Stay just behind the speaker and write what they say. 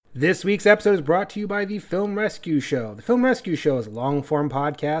This week's episode is brought to you by the Film Rescue Show. The Film Rescue Show is a long-form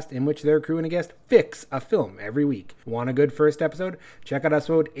podcast in which their crew and a guest fix a film every week. Want a good first episode? Check out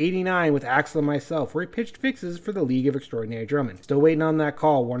episode 89 with Axel and myself, where he pitched fixes for the League of Extraordinary Gentlemen. Still waiting on that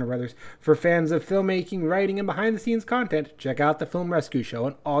call, Warner Brothers. For fans of filmmaking, writing, and behind-the-scenes content, check out the Film Rescue Show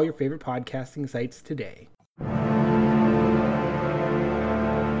on all your favorite podcasting sites today.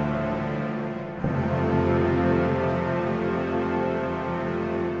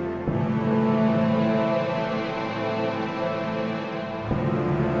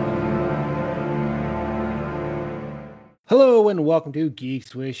 Hello and welcome to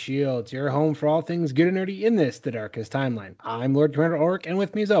Geeks with Shields, your home for all things good and nerdy in this, the darkest timeline. I'm Lord Commander Orc, and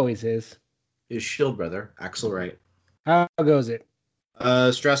with me as always is... His shield brother, Axel Wright. How goes it?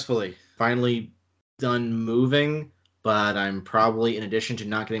 Stressfully. Finally done moving, but I'm probably, in addition to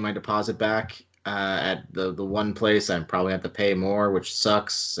not getting my deposit back at the one place, I'm probably have to pay more, which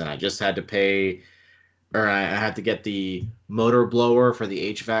sucks, and I just had to pay... Or I had to get the motor blower for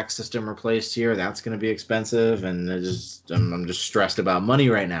the HVAC system replaced here. That's going to be expensive, and I'm just stressed about money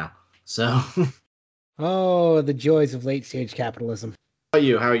right now. So, Oh, the joys of late-stage capitalism. how about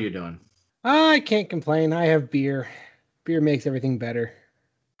you? How are you doing? I can't complain. I have beer. Beer makes everything better.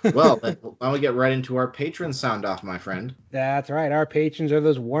 Well, then, why don't we get right into our patron sound off, my friend? That's right. Our patrons are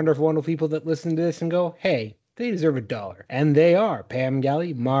those wonderful, wonderful people that listen to this and go, hey, they deserve $1. And they are Pam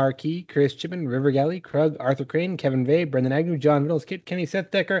Galley, Markey, Chris Chipman, River Galley, Krug, Arthur Crane, Kevin Vay, Brendan Agnew, John Vittles, Kit Kenny, Seth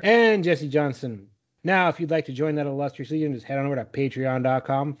Decker, and Jesse Johnson. Now, if you'd like to join that illustrious legion, just head on over to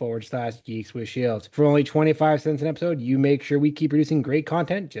patreon.com/Geeks with Shields. For only 25 cents an episode, you make sure we keep producing great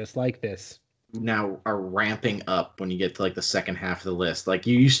content just like this. Now are ramping up when you get to like the second half of the list. Like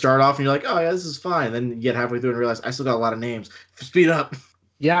you start off and you're like, oh yeah, this is fine. Then you get halfway through and realize I still got a lot of names. Speed up.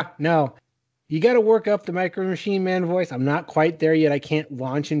 Yeah, no. You got to work up the Micro Machine Man voice. I'm not quite there yet. I can't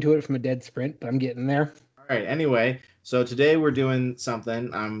launch into it from a dead sprint, but I'm getting there. All right. Anyway, so today we're doing something.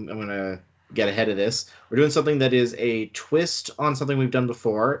 I'm gonna get ahead of this. We're doing something that is a twist on something we've done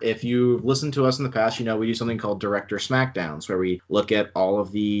before. If you've listened to us in the past, you know we do something called Director Smackdowns, where we look at all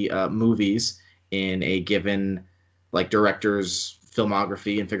of the movies in a given like director's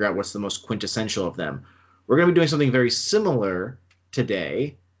filmography and figure out what's the most quintessential of them. We're gonna be doing something very similar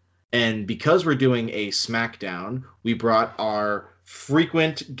today. And because we're doing a Smackdown, we brought our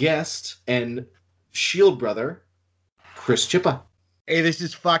frequent guest and shield brother, Chris Chippa. Hey, this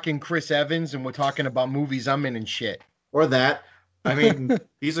is fucking Chris Evans, and we're talking about movies I'm in and shit. Or that. I mean,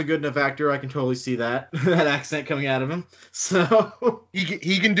 he's a good enough actor. I can totally see that that accent coming out of him. So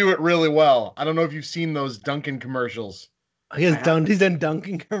He can do it really well. I don't know if you've seen those Dunkin' commercials. He's done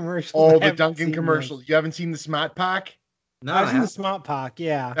Dunkin' commercials. Oh, I the haven't Dunkin' seen commercials. You haven't seen the Smart Pack? no, those. I've seen the Smart Pack,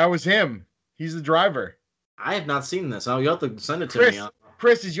 yeah. That was him. He's the driver. I have not seen this. You'll have to send it to Chris, me.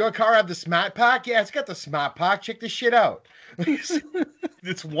 Chris, does your car have the Smart Pack? Yeah, it's got the Smart Pack. Check this shit out.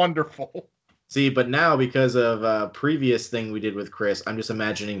 It's wonderful. See, but now because of a previous thing we did with Chris, I'm just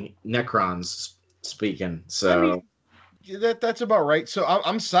imagining Necrons speaking. So That's about right. So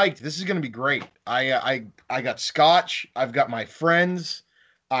I'm psyched. This is gonna be great. I got scotch. I've got my friends.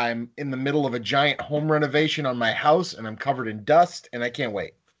 I'm in the middle of a giant home renovation on my house, and I'm covered in dust, and I can't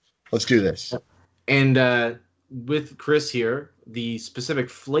wait. Let's do this. And with Chris here, the specific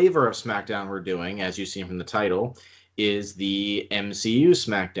flavor of SmackDown we're doing, as you've seen from the title, is the MCU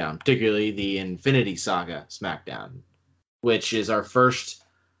SmackDown, particularly the Infinity Saga SmackDown, which is our first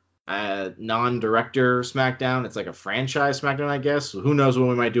non-director SmackDown. It's like a franchise SmackDown, I guess. Who knows what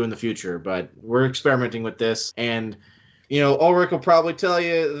we might do in the future, but we're experimenting with this. And, you know, Ulrich will probably tell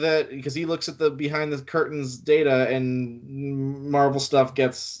you that because he looks at the behind the curtains data and Marvel stuff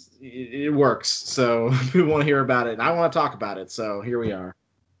it works. So we want to hear about it. And I want to talk about it. So here we are.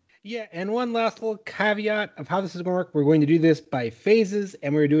 Yeah, and one last little caveat of how this is going to work. We're going to do this by phases,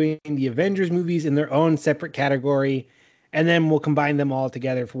 and we're doing the Avengers movies in their own separate category, and then we'll combine them all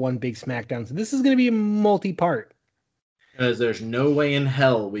together for one big SmackDown. So this is going to be a multi-part. Because there's no way in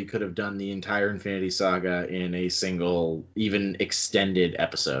hell we could have done the entire Infinity Saga in a single, even extended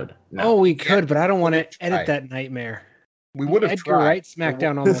episode. No. Oh, we could, but I don't want to edit that nightmare. We would have Edgar tried. Wright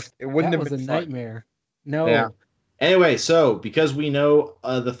SmackDown almost. It wouldn't that have was been a fun. nightmare. No. Yeah. Anyway, so because we know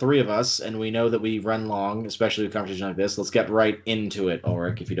the three of us, and we know that we run long, especially with a conversation like this, let's get right into it,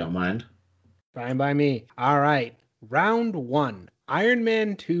 Ulrich, if you don't mind. Fine by me. All right. Round 1. Iron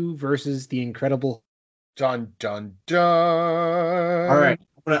Man 2 versus The Incredible. Dun, dun, dun. All right.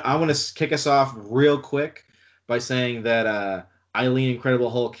 I want to kick us off real quick by saying that I lean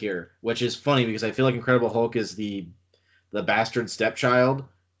Incredible Hulk here, which is funny because I feel like Incredible Hulk is the bastard stepchild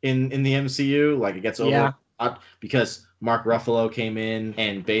in the MCU. Like, it gets over a lot because Mark Ruffalo came in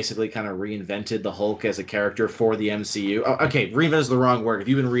and basically kind of reinvented the Hulk as a character for the MCU. Oh, okay, reinvent is the wrong word. If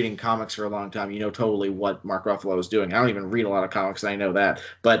you've been reading comics for a long time, you know totally what Mark Ruffalo is doing. I don't even read a lot of comics, and I know that.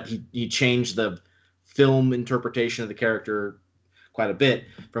 But he changed the film interpretation of the character quite a bit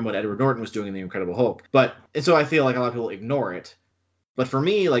from what Edward Norton was doing in The Incredible Hulk. And so I feel like a lot of people ignore it. But for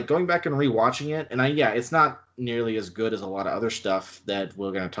me, like going back and rewatching it, and it's not nearly as good as a lot of other stuff that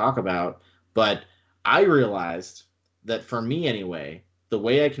we're going to talk about, but I realized that for me anyway, the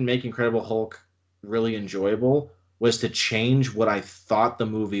way I can make Incredible Hulk really enjoyable was to change what I thought the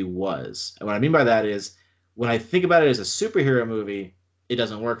movie was. And what I mean by that is when I think about it as a superhero movie, it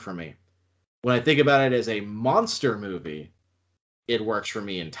doesn't work for me. When I think about it as a monster movie, it works for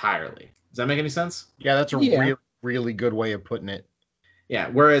me entirely. Does that make any sense? Yeah, that's a really, really good way of putting it. Yeah,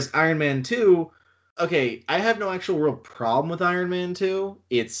 whereas Iron Man 2, okay, I have no actual real problem with Iron Man 2.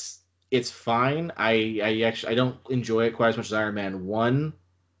 It's fine. I don't enjoy it quite as much as Iron Man 1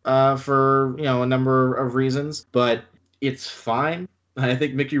 for, a number of reasons, but it's fine. I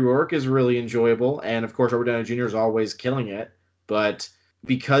think Mickey Rourke is really enjoyable, and of course Robert Downey Jr. is always killing it, but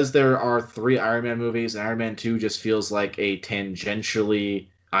because there are 3 Iron Man movies, and Iron Man 2 just feels like a tangentially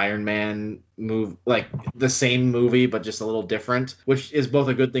Iron Man move, like the same movie but just a little different, which is both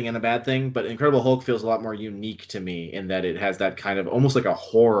a good thing and a bad thing. But Incredible Hulk feels a lot more unique to me in that it has that kind of almost like a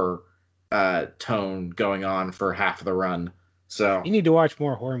horror tone going on for half of the run. So You need to watch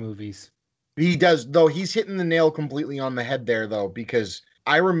more horror movies. He does, though. He's hitting the nail completely on the head there, though, because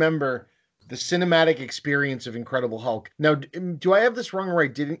I remember the cinematic experience of Incredible Hulk. Now, do I have this wrong or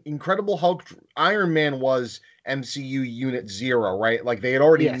right? Did Incredible Hulk, Iron Man was MCU Unit 0, right? Like they had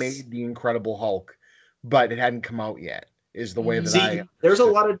already made the Incredible Hulk, but it hadn't come out yet. Is the way that there's a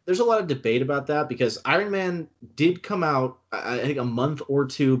lot of debate about that because Iron Man did come out I think a month or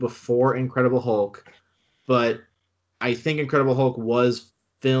two before Incredible Hulk, but I think Incredible Hulk was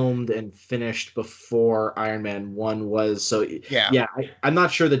filmed and finished before Iron Man 1 was. So I'm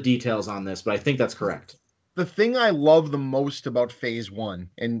not sure the details on this, but I think that's correct. The thing I love the most about Phase 1,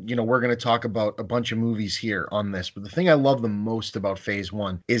 and we're going to talk about a bunch of movies here on this, but the thing I love the most about Phase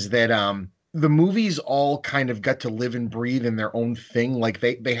 1 is that the movies all kind of got to live and breathe in their own thing. Like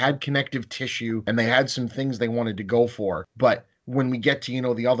they had connective tissue and they had some things they wanted to go for. But when we get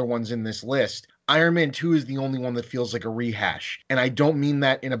to, the other ones in this list, Iron Man 2 is the only one that feels like a rehash. And I don't mean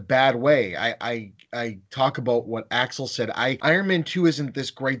that in a bad way. I talk about what Axel said. Iron Man 2 isn't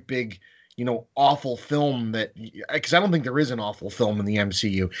this great big, awful film that, because I don't think there is an awful film in the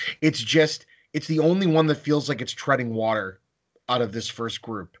MCU. It's the only one that feels like it's treading water out of this first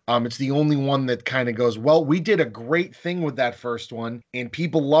group. It's the only one that kind of goes, well, we did a great thing with that first one and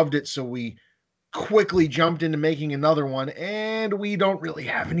people loved it. So we quickly jumped into making another one and we don't really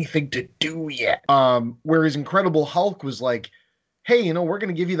have anything to do yet. Whereas Incredible Hulk was like, hey, we're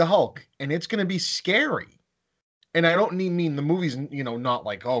going to give you the Hulk and it's going to be scary. And I don't mean the movie's, not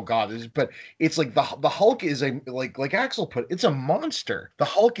like, oh God, but it's like the Hulk is like Axel put, it's a monster. The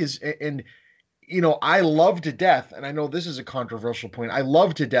Hulk is, and I love to death, and I know this is a controversial point. I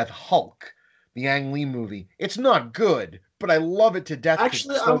love to death Hulk, the Ang Lee movie. It's not good, but I love it to death.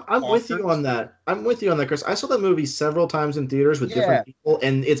 Actually, I'm with you on that. I'm with you on that, Chris. I saw that movie several times in theaters with different people,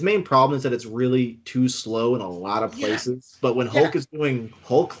 and its main problem is that it's really too slow in a lot of places. But when Hulk is doing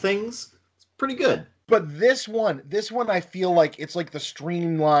Hulk things, it's pretty good. But this one, I feel like it's like the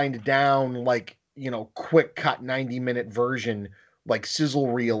streamlined down, like, quick cut 90-minute version, like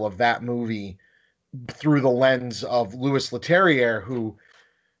sizzle reel of that movie through the lens of Louis Leterrier, who,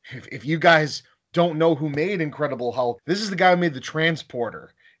 if you guys don't know who made Incredible Hulk, this is the guy who made The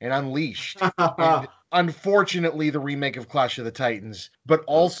Transporter and Unleashed. And unfortunately, the remake of Clash of the Titans, but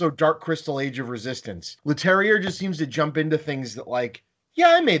also Dark Crystal Age of Resistance. Leterrier just seems to jump into things that like, yeah,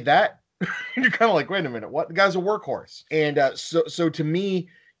 I made that. And you're kind of like, wait a minute, what? The guy's a workhorse. And so to me,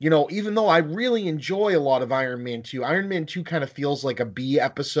 even though I really enjoy a lot of Iron Man 2 kind of feels like a B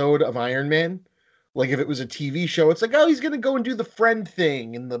episode of Iron Man. Like if it was a TV show, it's like, oh, he's going to go and do the friend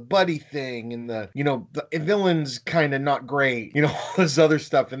thing and the buddy thing and the villain's kind of not great, all this other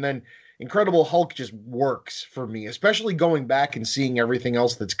stuff. And then Incredible Hulk just works for me, especially going back and seeing everything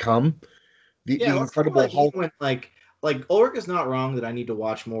else that's come. The Incredible Hulk. Like Ulrich is not wrong that I need to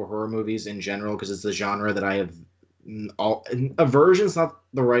watch more horror movies in general because it's the genre that I have aversion's not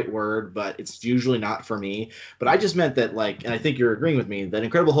the right word, but it's usually not for me. But I just meant that, like, and I think you're agreeing with me, that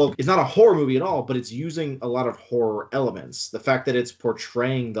Incredible Hulk is not a horror movie at all, but it's using a lot of horror elements. The fact that it's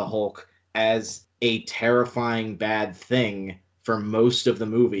portraying the Hulk as a terrifying bad thing for most of the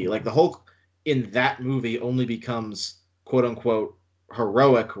movie. Like the Hulk in that movie only becomes quote unquote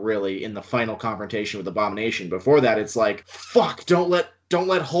heroic really in the final confrontation with Abomination. Before that, it's like, fuck, don't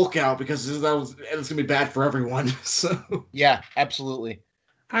let Hulk out because it's gonna be bad for everyone. So Yeah, absolutely.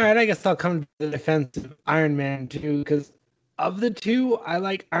 All right, I guess I'll come to the defense of Iron Man 2 because of the two, I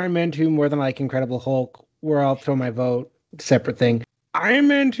like Iron Man 2 more than I like Incredible Hulk, where I'll throw my vote. Separate thing. Iron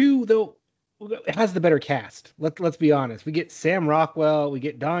Man 2, though, it has the better cast. Let's be honest. We get Sam Rockwell, we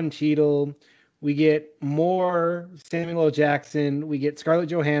get Don Cheadle, we get more Samuel L. Jackson, we get Scarlett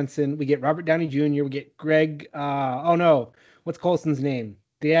Johansson, we get Robert Downey Jr., we get Greg. Oh no, what's Coulson's name?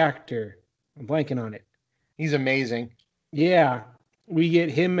 The actor. I'm blanking on it. He's amazing. Yeah, we get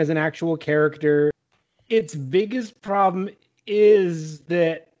him as an actual character. Its biggest problem is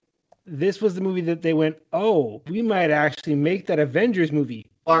that this was the movie that they went, oh, we might actually make that Avengers movie.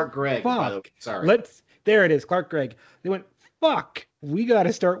 Clark Gregg, by the way. Fuck. Sorry. There it is, Clark Gregg. They went, fuck, we got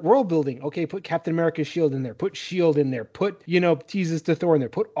to start world building. Okay, put Captain America's shield in there, put Shield in there, put, teases to Thor in there,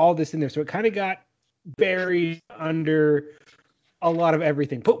 put all this in there. So it kind of got buried under a lot of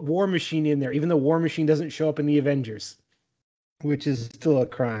everything. Put War Machine in there, even though War Machine doesn't show up in the Avengers, which is still a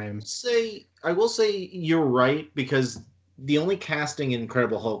crime. I will say you're right, because the only casting in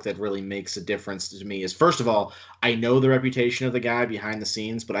Incredible Hulk that really makes a difference to me is, first of all, I know the reputation of the guy behind the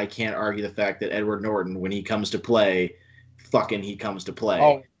scenes, but I can't argue the fact that Edward Norton, when he comes to play, he comes to play.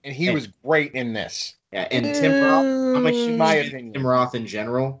 Oh, and he was great in this. Yeah, and Tim Roth, I'm a huge my fan of opinion. Tim Roth in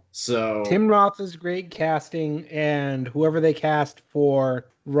general. So Tim Roth is great casting, and whoever they cast for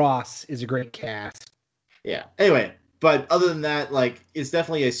Ross is a great cast. Yeah. Anyway, but other than that, like, it's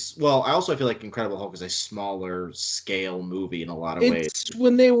definitely I also feel like Incredible Hulk is a smaller scale movie in a lot of ways. It's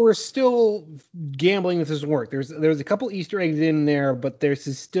when they were still gambling this doesn't work. There's a couple Easter eggs in there, but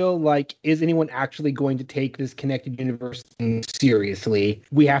there's still like, is anyone actually going to take this connected universe thing seriously?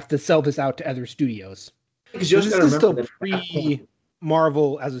 We have to sell this out to other studios. Because you This just got to is remember still that at that point-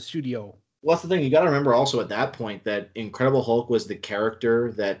 pre-Marvel as a studio. What's the thing? You got to remember also at that point that Incredible Hulk was the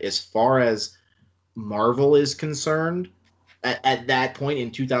character that, as far as Marvel is concerned, at that point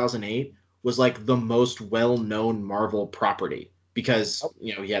in 2008, was like the most well-known Marvel property, because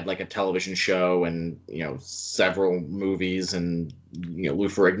he had like a television show and several movies and Lou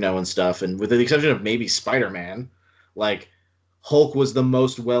Ferrigno and stuff, and with the exception of maybe Spider-Man, like Hulk was the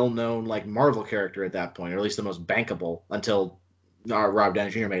most well-known like Marvel character at that point, or at least the most bankable, until Rob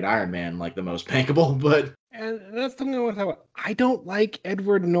Downey Jr. made Iron Man like the most bankable. But And that's something I want to talk about. I don't like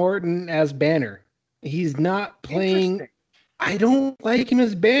Edward Norton as Banner. He's not playing. I don't like him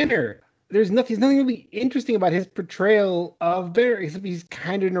as Banner. There's nothing really interesting about his portrayal of Banner, except he's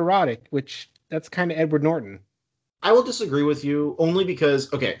kind of neurotic, which that's kind of Edward Norton. I will disagree with you only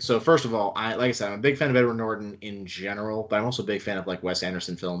because, okay, so first of all, like I said, I'm a big fan of Edward Norton in general, but I'm also a big fan of like Wes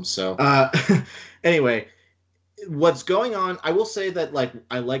Anderson films. So anyway, what's going on, I will say that like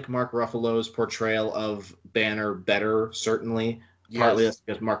I like Mark Ruffalo's portrayal of Banner better, certainly. Yes. Partly that's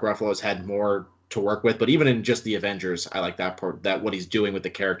because Mark Ruffalo's had more to work with, but even in just the Avengers, I like that part, that what he's doing with the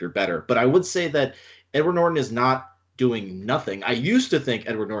character better. But I would say that Edward Norton is not doing nothing. I used to think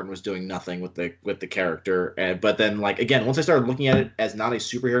Edward Norton was doing nothing with the character, but then like again, once I started looking at it as not a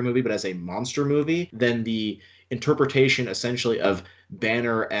superhero movie but as a monster movie, then the interpretation essentially of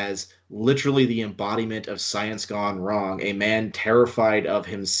Banner as literally the embodiment of science gone wrong, a man terrified of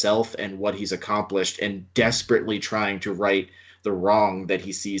himself and what he's accomplished and desperately trying to right the wrong that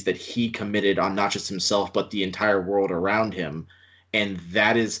he sees that he committed on not just himself but the entire world around him. And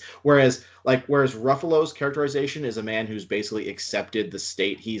that is whereas Ruffalo's characterization is a man who's basically accepted the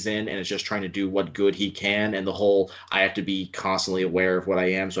state he's in and is just trying to do what good he can, and the whole I have to be constantly aware of what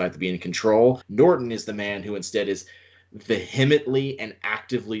I am, so I have to be in control. Norton is the man who instead is vehemently and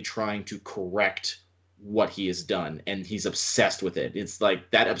actively trying to correct what he has done, and he's obsessed with it. It's like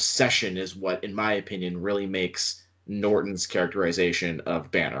that obsession is what, in my opinion, really makes Norton's characterization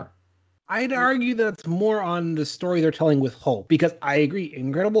of Banner. I'd argue that's more on the story they're telling with Hulk, because I agree,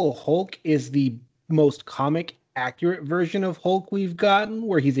 Incredible Hulk is the most comic accurate version of Hulk we've gotten,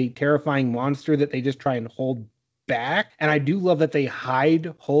 where he's a terrifying monster that they just try and hold back. And I do love that they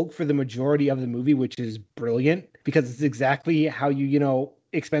hide Hulk for the majority of the movie, which is brilliant, because it's exactly how you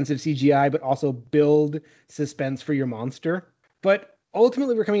expensive CGI, but also build suspense for your monster. But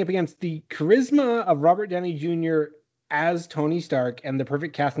ultimately, we're coming up against the charisma of Robert Downey Jr. as Tony Stark and the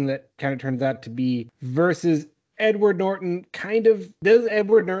perfect casting that kind of turns out to be, versus Edward Norton. Does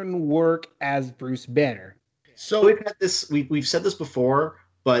Edward Norton work as Bruce Banner? So we've had this, we've said this before,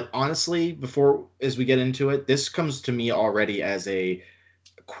 but honestly, before as we get into it, this comes to me already as a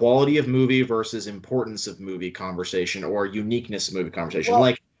quality of movie versus importance of movie conversation, or uniqueness of movie conversation. Well,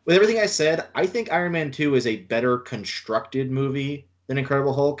 like with everything I said, I think Iron Man 2 is a better constructed movie than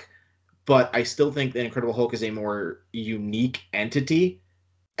Incredible Hulk, but I still think that Incredible Hulk is a more unique entity,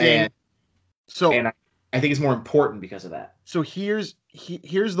 Dan, and so I think it's more important because of that. so here's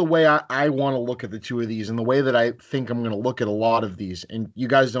the way I want to look at the two of these, and the way that I think I'm going to look at a lot of these, and you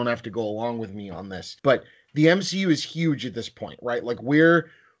guys don't have to go along with me on this, but the MCU is huge at this point, right? Like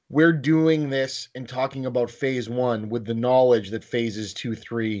we're doing this and talking about phase 1 with the knowledge that phases 2,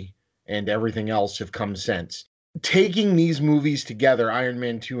 3, and everything else have come since. Taking these movies together, Iron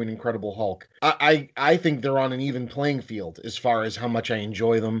Man 2 and Incredible Hulk, I think they're on an even playing field as far as how much I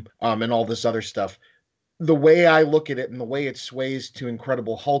enjoy them, and all this other stuff. The way I look at it and the way it sways to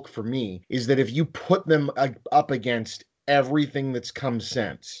Incredible Hulk for me is that if you put them up against everything that's come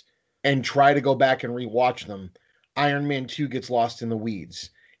since and try to go back and rewatch them, Iron Man 2 gets lost in the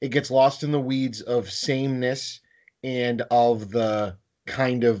weeds. It gets lost in the weeds of sameness and of the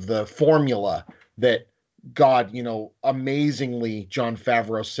kind of the formula that God, amazingly Jon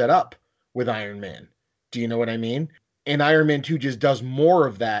Favreau set up with Iron Man. Do you know what I mean? And Iron Man 2 just does more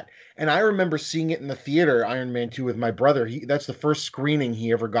of that. And I remember seeing it in the theater, Iron Man 2, with my brother. That's the first screening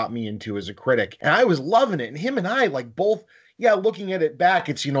he ever got me into as a critic. And I was loving it. And him and I, like, both, yeah, looking at it back,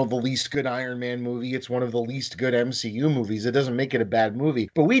 it's, the least good Iron Man movie. It's one of the least good MCU movies. It doesn't make it a bad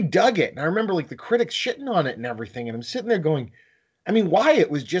movie. But we dug it. And I remember, like, the critics shitting on it and everything. And I'm sitting there going, I mean, why? It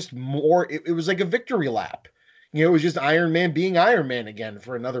was just more, it was like a victory lap. It was just Iron Man being Iron Man again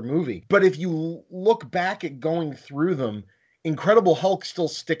for another movie. But if you look back at going through them, Incredible Hulk still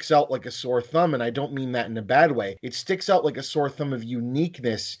sticks out like a sore thumb, and I don't mean that in a bad way. It sticks out like a sore thumb of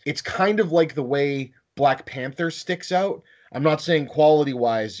uniqueness. It's kind of like the way Black Panther sticks out. I'm not saying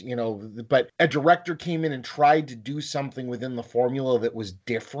quality-wise, but a director came in and tried to do something within the formula that was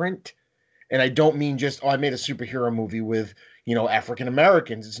different. And I don't mean just, I made a superhero movie with, African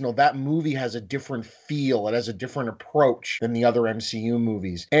Americans. It's no, that movie has a different feel. It has a different approach than the other MCU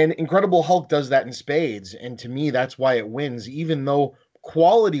movies. And Incredible Hulk does that in spades. And to me, that's why it wins, even though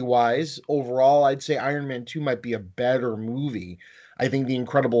quality-wise, overall, I'd say Iron Man 2 might be a better movie. I think the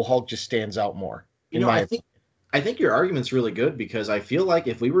Incredible Hulk just stands out more. I think your argument's really good, because I feel like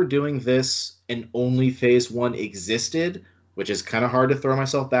if we were doing this and only phase 1 existed, which is kind of hard to throw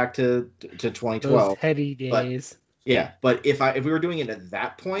myself back to 2012. Those heady days. But if we were doing it at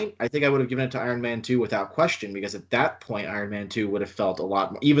that point, I think I would have given it to Iron Man 2 without question, because at that point Iron Man 2 would have felt a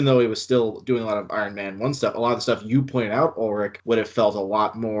lot more, even though it was still doing a lot of Iron Man 1 stuff, a lot of the stuff you pointed out, Ulrich, would have felt a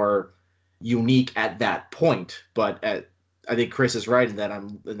lot more unique at that point. But I think Chris is right in that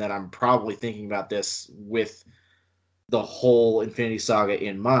I'm probably thinking about this with the whole Infinity Saga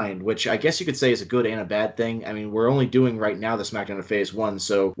in mind, which I guess you could say is a good and a bad thing. I mean, we're only doing right now the Smackdown of Phase 1,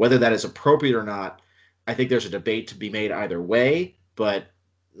 so whether that is appropriate or not, I think there's a debate to be made either way, but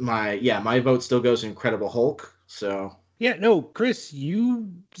my vote still goes to Incredible Hulk. So yeah, no, Chris, you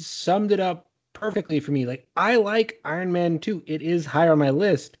summed it up perfectly for me. Like, I like Iron Man 2. It is higher on my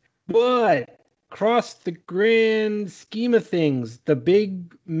list, but across the grand scheme of things, the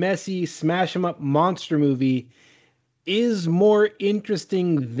big, messy, smash 'em up monster movie is more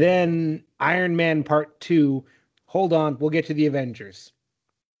interesting than Iron Man Part 2. Hold on, we'll get to the Avengers.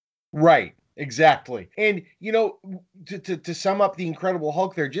 Right. Exactly. And, to sum up the Incredible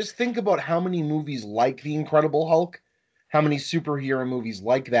Hulk there, just think about how many movies like the Incredible Hulk, how many superhero movies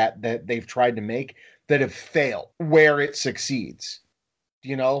like that they've tried to make that have failed where it succeeds.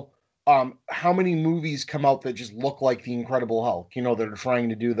 How many movies come out that just look like the Incredible Hulk, that are trying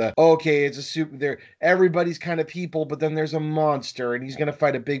to do it's a super, there, everybody's kind of people, but then there's a monster and he's going to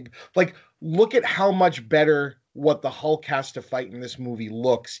fight a big, look at how much better what the Hulk has to fight in this movie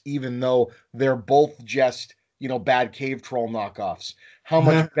looks, even though they're both just, bad cave troll knockoffs. How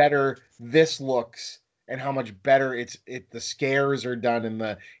much better this looks and how much better the scares are done and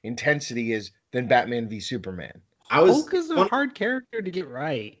the intensity is than Batman v Superman. Hulk is a hard character to get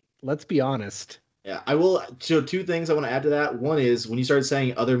right. Let's be honest. Yeah, I will. So 2 things I want to add to that. One is, when you started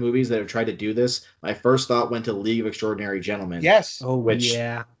saying other movies that have tried to do this, my first thought went to League of Extraordinary Gentlemen. Yes. Which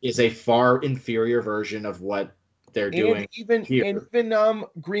is a far inferior version of what they're doing here. And even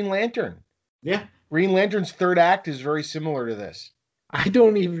Green Lantern. Yeah. Green Lantern's third act is very similar to this. I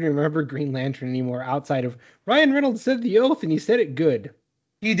don't even remember Green Lantern anymore outside of Ryan Reynolds said the oath and he said it good.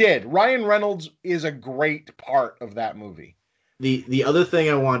 He did. Ryan Reynolds is a great part of that movie. The other thing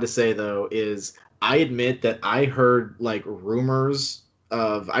I wanted to say, though, is I admit that I heard rumors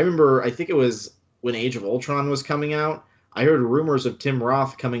of, I think it was when Age of Ultron was coming out, I heard rumors of Tim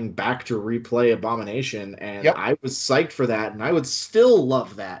Roth coming back to replay Abomination, and I was psyched for that, and I would still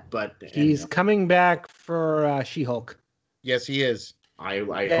love that. But he's coming back for She-Hulk. Yes, he is. I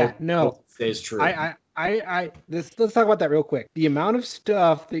hope it stays true. Let's talk about that real quick. The amount of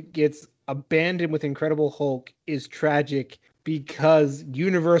stuff that gets abandoned with Incredible Hulk is tragic because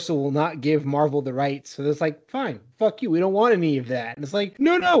Universal will not give Marvel the rights. So it's like, fine, fuck you. We don't want any of that. And it's like,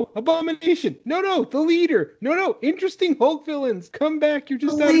 no, Abomination. No, the leader. No, interesting Hulk villains. Come back. You're The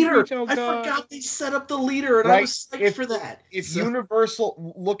just out of leader. reach. Oh, I God. forgot they set up the leader, and I Right. was psyched for that. If So-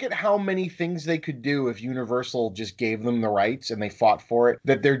 Universal, look at how many things they could do if Universal just gave them the rights and they fought for it,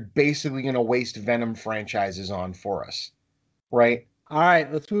 that they're basically going to waste Venom franchises on for us. Right? All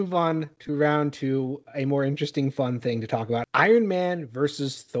right, let's move on to round two, a more interesting, fun thing to talk about. Iron Man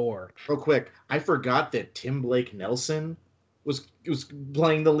versus Thor. real quick, I forgot that Tim Blake Nelson was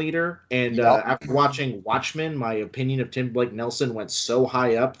playing the leader, and Yep. after watching Watchmen, my opinion of Tim Blake Nelson went so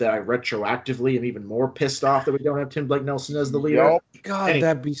high up that I retroactively am even more pissed off that we don't have Tim Blake Nelson as the leader. Yep. God, Anyway.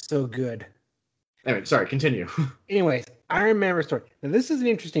 that'd be so good. Anyway, sorry, continue. Anyways, Iron Man versus Thor. Now, this is an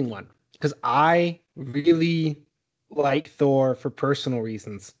interesting one because I really like Thor for personal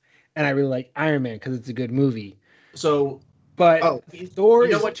reasons, and I really like Iron Man because it's a good movie. So, But oh, Thor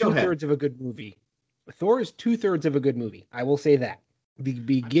you know is what? Go ahead. 2/3 of a good movie. Thor is 2/3 of a good movie. I will say that. The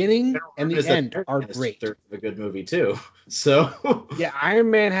beginning and the end are great. They're a good movie too. So, Yeah,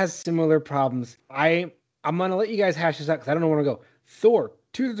 Iron Man has similar problems. I'm gonna let you guys hash this out because I don't know where to go. Thor,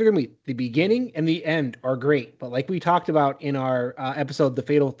 2/3 of a good movie. The beginning and the end are great, but like we talked about in our episode, "The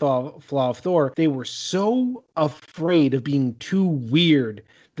Fatal Flaw of Thor," they were so afraid of being too weird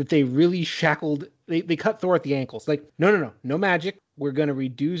that they really shackled. They cut Thor at the ankles. Like, no magic. We're gonna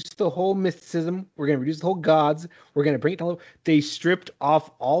reduce the whole mysticism. We're gonna reduce the whole gods. We're gonna bring it to. They stripped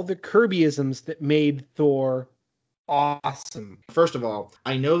off all the Kirbyisms that made Thor awesome. first of all,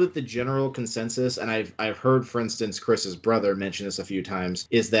 I know that the general consensus, and I've heard, for instance, Chris's brother mention this a few times,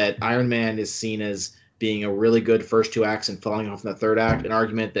 is that Iron Man is seen as being a really good first two acts and falling off in the third act. An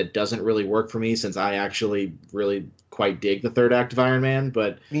argument that doesn't really work for me since I actually really quite dig the third act of Iron Man.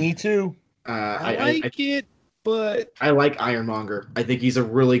 But Me too. I like it, but I like Ironmonger. I think he's a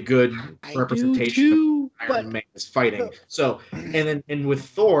really good I do representation of too. Iron Man is fighting. So, and with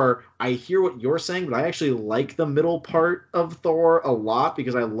Thor, I hear what you're saying, but I actually like the middle part of Thor a lot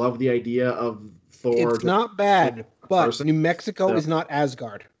because I love the idea of Thor. It's not bad, but person. New Mexico So- is not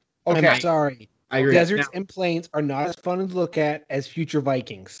Asgard. Okay. I'm sorry. I agree. Deserts Now- and plains are not as fun to look at as future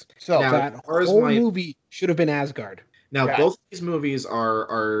Vikings. So Now- That as far as whole my- movie should have been Asgard. Now, Yeah. both of these movies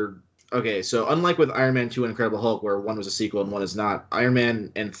are okay. So, unlike with Iron Man 2 and Incredible Hulk, where one was a sequel and one is not, Iron Man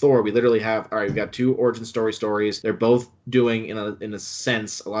and Thor, we literally have, all right, we've got two origin stories. They're both doing, in a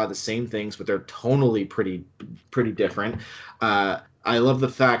sense, a lot of the same things, but they're tonally pretty different. I love the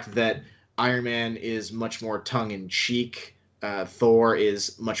fact that Iron Man is much more tongue-in-cheek. Thor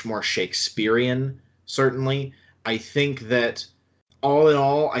is much more Shakespearean, certainly. I think that all in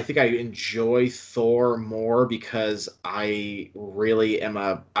all, I think I enjoy Thor more because I really I'm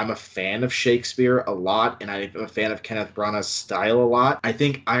a fan of Shakespeare a lot, and I'm a fan of Kenneth Branagh's style a lot. I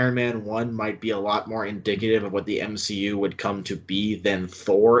think Iron Man 1 might be a lot more indicative of what the MCU would come to be than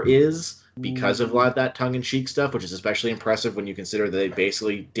Thor is because of a lot of that tongue-in-cheek stuff, which is especially impressive when you consider that they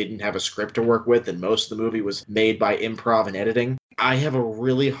basically didn't have a script to work with, and most of the movie was made by improv and editing. I have a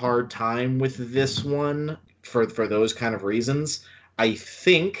really hard time with this one for those kind of reasons. I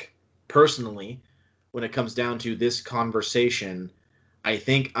think, personally, when it comes down to this conversation, I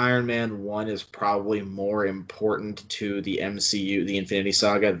think Iron Man 1 is probably more important to the MCU, the Infinity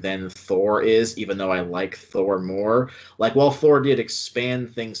Saga, than Thor is, even though I like Thor more. Like, while Thor did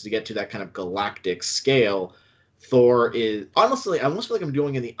expand things to get to that kind of galactic scale, Thor is... Honestly, I almost feel like I'm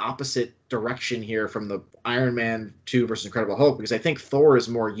going in the opposite direction here from the Iron Man 2 versus Incredible Hulk, because I think Thor is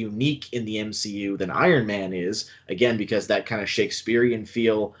more unique in the MCU than Iron Man is, again, because that kind of Shakespearean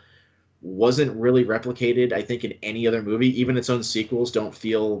feel wasn't really replicated, I think, in any other movie. Even its own sequels don't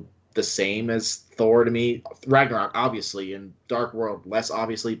feel the same as Thor to me. Ragnarok, obviously, and Dark World, less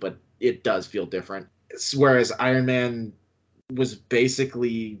obviously, but it does feel different. Whereas Iron Man was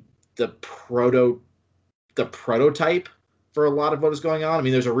basically the prototype for a lot of what was going on. I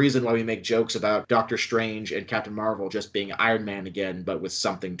mean, there's a reason why we make jokes about Doctor Strange and Captain Marvel just being Iron Man again, but with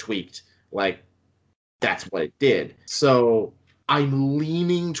something tweaked. Like, that's what it did. So I'm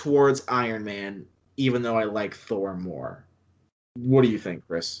leaning towards Iron Man, even though I like Thor more. What do you think,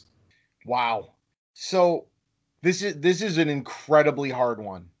 Chris? wow. So this is an incredibly hard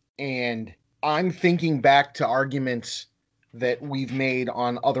one, and I'm thinking back to arguments that we've made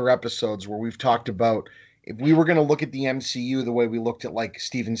on other episodes where we've talked about if we were going to look at the MCU the way we looked at like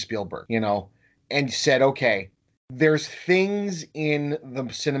Steven Spielberg, and said, okay, there's things in the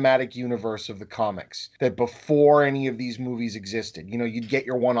cinematic universe of the comics that before any of these movies existed, you'd get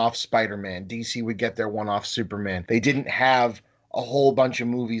your one-off Spider-Man, DC would get their one-off Superman. They didn't have a whole bunch of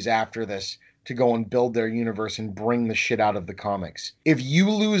movies after this to go and build their universe and bring the shit out of the comics. If you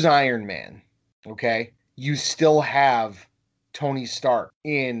lose Iron Man, okay, you still have Tony Stark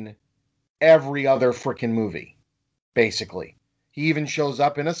in every other freaking movie, basically. He even shows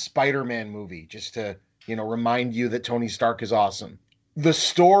up in a Spider-Man movie just to, remind you that Tony Stark is awesome. The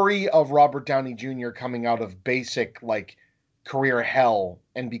story of Robert Downey Jr. coming out of basic, career hell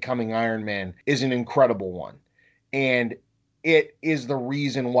and becoming Iron Man is an incredible one. And it is the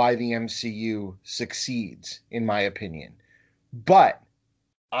reason why the MCU succeeds, in my opinion. But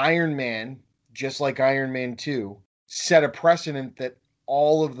Iron Man, just like Iron Man 2, set a precedent that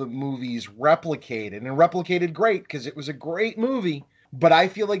all of the movies replicated, and replicated great because it was a great movie. But I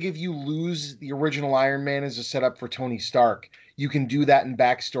feel like if you lose the original Iron Man as a setup for Tony Stark, you can do that in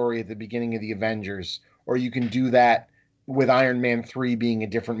backstory at the beginning of the Avengers, or you can do that with Iron Man 3 being a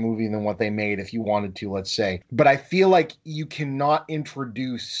different movie than what they made if you wanted to, let's say. But I feel like you cannot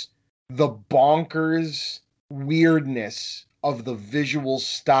introduce the bonkers weirdness of the visual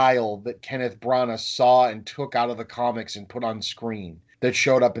style that Kenneth Branagh saw and took out of the comics and put on screen that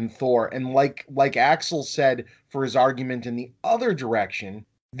showed up in Thor. And like Axel said for his argument in the other direction,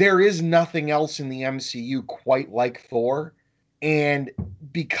 there is nothing else in the MCU quite like Thor. And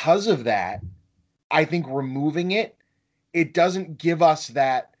because of that, I think removing it doesn't give us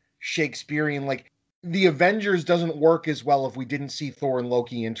that Shakespearean, the Avengers doesn't work as well if we didn't see Thor and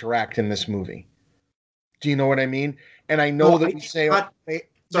Loki interact in this movie. Do you know what I mean? And I know that we say they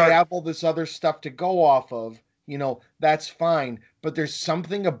have all this other stuff to go off of, that's fine. But there's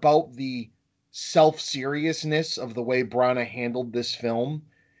something about the self-seriousness of the way Branagh handled this film,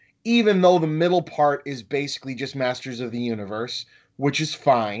 even though the middle part is basically just Masters of the Universe, which is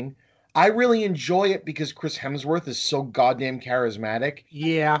fine. I really enjoy it because Chris Hemsworth is so goddamn charismatic.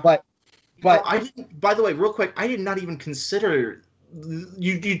 Yeah. But I didn't, by the way, real quick, I did not even consider,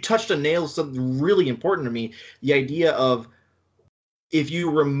 you touched a nail, something really important to me. The idea of, if you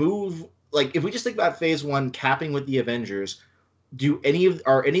remove, if we just think about phase one capping with the Avengers, are any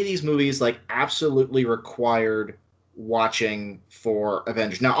of these movies absolutely required watching for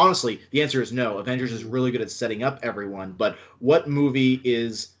Avengers? Now, honestly, the answer is no. Avengers is really good at setting up everyone, but what movie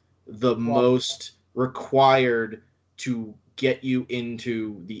is the most required to get you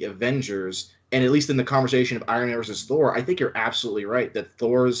into the Avengers? And at least in the conversation of Iron Man versus Thor, I think you're absolutely right that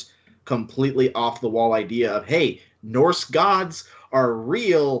Thor's completely off the wall idea of, hey, Norse gods are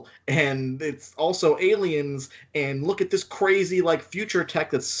real and it's also aliens, and look at this crazy future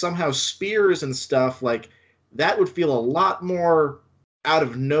tech that's somehow spears and stuff, that would feel a lot more out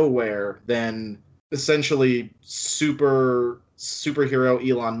of nowhere than essentially superhero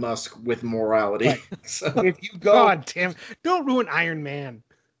Elon Musk with morality. Right. So, if you go, God damn, don't ruin Iron Man.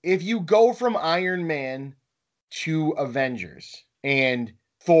 If you go from Iron Man to Avengers, and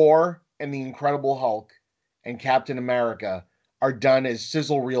Thor and the Incredible Hulk and Captain America are done as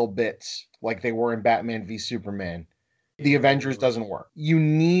sizzle reel bits like they were in Batman v Superman, the Avengers doesn't work. You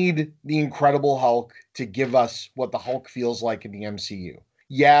need the Incredible Hulk to give us what the Hulk feels like in the MCU.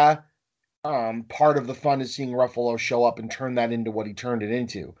 Yeah, part of the fun is seeing Ruffalo show up and turn that into what he turned it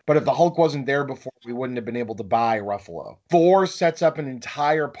into. But if the Hulk wasn't there before, we wouldn't have been able to buy Ruffalo. Thor sets up an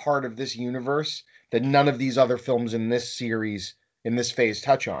entire part of this universe that none of these other films in this series, in this phase,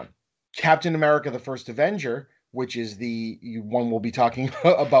 touch on. Captain America, the First Avenger, which is the one we'll be talking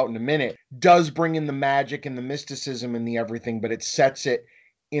about in a minute, does bring in the magic and the mysticism and the everything, but it sets it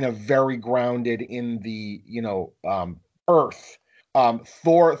in a very grounded in the, earth.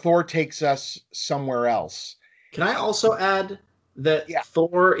 Thor takes us somewhere else. Can I also add that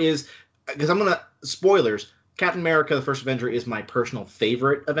Thor is, because I'm going to, spoilers, Captain America, the First Avenger is my personal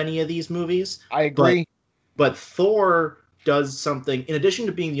favorite of any of these movies. I agree. But Thor does something, in addition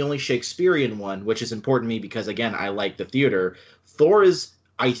to being the only Shakespearean one, which is important to me because, again, I like the theater. Thor is,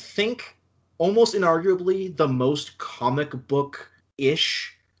 I think, almost inarguably the most comic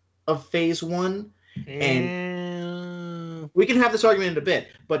book-ish of phase one. And we can have this argument in a bit,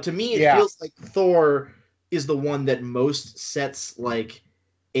 but to me it feels like Thor is the one that most sets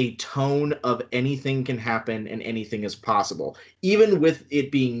a tone of anything can happen and anything is possible, even with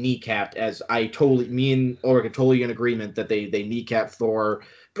it being kneecapped, as me and Ulrich are totally in agreement that they kneecap Thor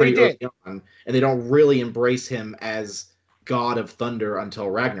pretty early on, and they don't really embrace him as God of Thunder until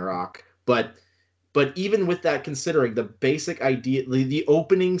Ragnarok. But even with that, considering the basic idea, the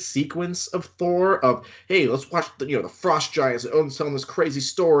opening sequence of Thor of, hey, let's watch the Frost Giants telling this crazy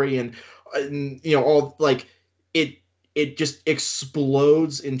story and all it it just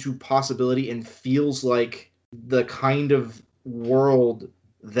explodes into possibility and feels like the kind of world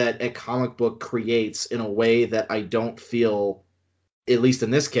that a comic book creates in a way that I don't feel, at least in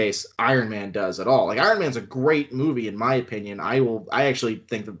this case, Iron Man does at all. Like, Iron Man's a great movie in my opinion. I actually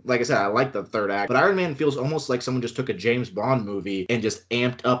think that, like I said, I like the third act, but Iron Man feels almost like someone just took a James Bond movie and just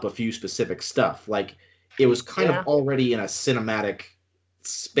amped up a few specific stuff. Like, it was kind of already in a cinematic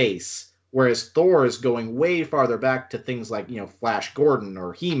space, whereas Thor is going way farther back to things like, Flash Gordon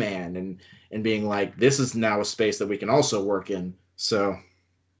or He-Man, and being like, this is now a space that we can also work in. So,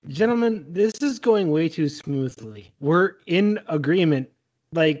 Gentlemen, this is going way too smoothly. We're in agreement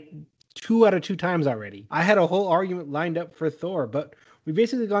like 2 out of 2 times already. I had a whole argument lined up for Thor, but we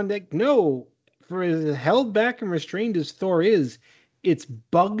basically gone like, no, for as held back and restrained as Thor is, it's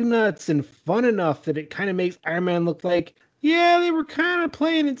bug nuts and fun enough that it kind of makes Iron Man look like, yeah, they were kind of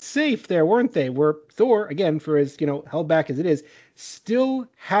playing it safe there, weren't they? Where Thor, again, for as, held back as it is, still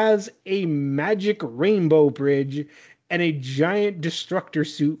has a magic rainbow bridge and a giant destructor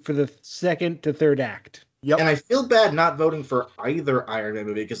suit for the second to third act. Yep. And I feel bad not voting for either Iron Man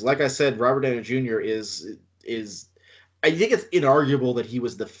movie because, like I said, Robert Downey Jr. is I think it's inarguable that he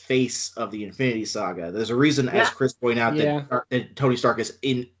was the face of the Infinity Saga. There's a reason, as Chris pointed out, that Tony Stark is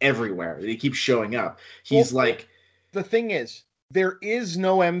in everywhere. He keeps showing up. He's like... The thing is, there is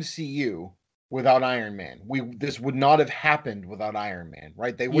no MCU without Iron Man. This would not have happened without Iron Man,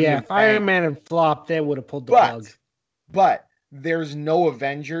 right? They wouldn't have if Iron Man had flopped, they would have pulled the plug. But there's no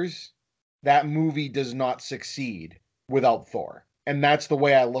Avengers. That movie does not succeed without Thor. And that's the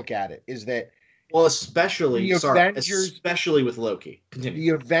way I look at it, is that... Well, especially with Loki. Continue. The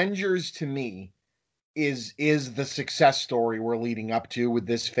Avengers, to me, is the success story we're leading up to with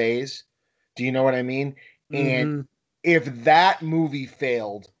this phase. Do you know what I mean? Mm-hmm. And if that movie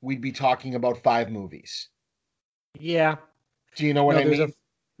failed, we'd be talking about 5 movies. Yeah. Do you know what I mean?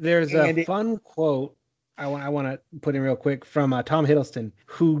 There's a fun quote I want to put in real quick from Tom Hiddleston,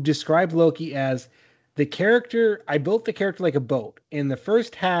 who described Loki as the character. I built the character like a boat. In the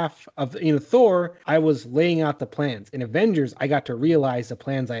first half of Thor, I was laying out the plans. In Avengers, I got to realize the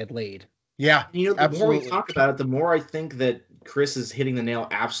plans I had laid. Yeah, the absolutely. more we talk about it, the more I think that Chris is hitting the nail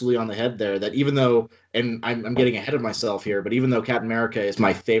absolutely on the head there. That even though, and I'm getting ahead of myself here, but even though Captain America is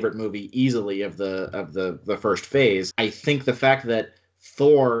my favorite movie easily of the first phase, I think the fact that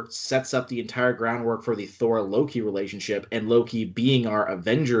Thor sets up the entire groundwork for the Thor-Loki relationship, and Loki being our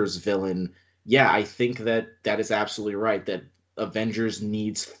Avengers villain, I think that is absolutely right, that Avengers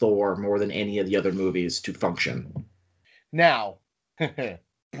needs Thor more than any of the other movies to function. Now,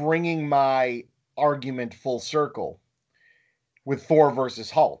 bringing my argument full circle with Thor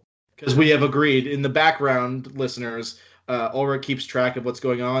versus Hulk. Because we have agreed, in the background, listeners, Ulrich keeps track of what's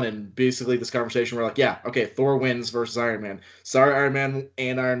going on, and basically this conversation, we're like, Thor wins versus Iron Man. Sorry, Iron Man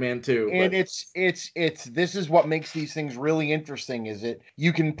and Iron Man 2. And it's this is what makes these things really interesting, is it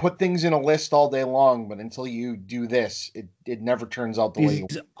you can put things in a list all day long, but until you do this, it never turns out the way you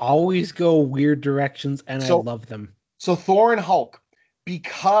want. Always go weird directions, and I love them. So Thor and Hulk,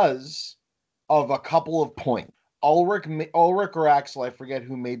 because of a couple of points. Ulrich or Axel, I forget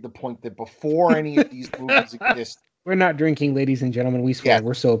who made the point that before any of these movies exist. We're not drinking, ladies and gentlemen. We swear,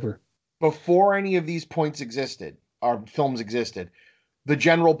 we're sober. Before any of these points existed, or films existed, the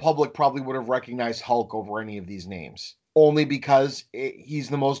general public probably would have recognized Hulk over any of these names. Only because he's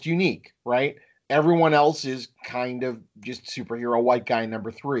the most unique, right? Everyone else is kind of just superhero white guy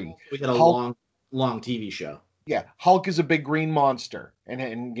number 3. We got a long TV show. Yeah, Hulk is a big green monster and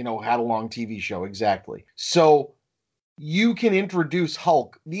had a long TV show, exactly. So you can introduce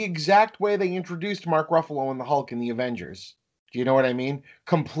Hulk the exact way they introduced Mark Ruffalo and the Hulk in the Avengers. Do you know what I mean?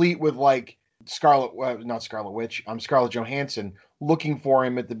 Complete with like Scarlett Johansson looking for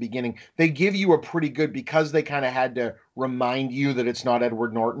him at the beginning. They give you a pretty good, because they kind of had to remind you that it's not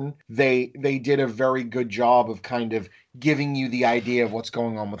Edward Norton. They did a very good job of kind of giving you the idea of what's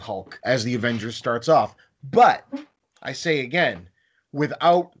going on with Hulk as the Avengers starts off. But I say again,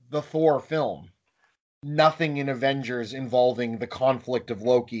 without the Thor film, nothing in Avengers involving the conflict of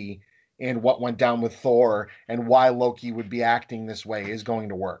Loki and what went down with Thor and why Loki would be acting this way is going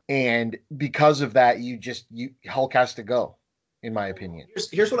to work. And because of that, Hulk has to go, in my opinion.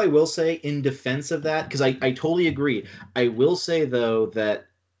 Here's what I will say in defense of that, because I totally agree. I will say, though, that,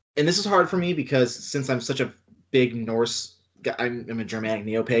 and this is hard for me because since I'm such a big Norse, I'm a Germanic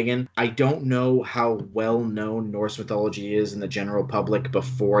neo-pagan, I don't know how well-known Norse mythology is in the general public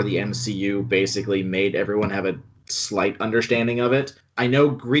before the MCU basically made everyone have a slight understanding of it. I know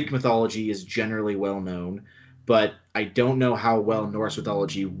Greek mythology is generally well-known, but I don't know how well Norse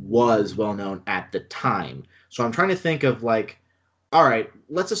mythology was well-known at the time. So I'm trying to think of like, all right,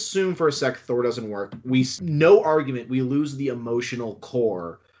 let's assume for a sec Thor doesn't work. No argument, we lose the emotional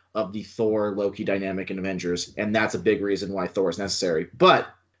core of the Thor Loki dynamic in Avengers, and that's a big reason why Thor is necessary. But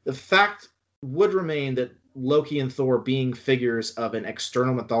the fact would remain that Loki and Thor being figures of an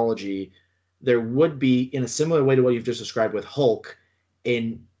external mythology, there would be, in a similar way to what you've just described with Hulk,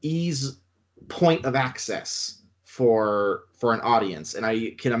 an ease point of access for an audience. And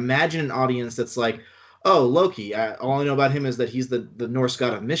I can imagine an audience that's like, oh, Loki, all I know about him is that he's the Norse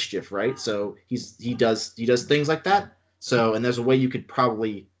god of mischief, right? So he does things like that. So, and there's a way you could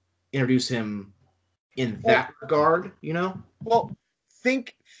probably introduce him in that regard, you know? Well,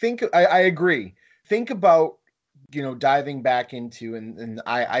 think. I agree. Think about, diving back into, and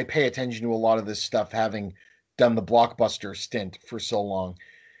I pay attention to a lot of this stuff, having done the blockbuster stint for so long.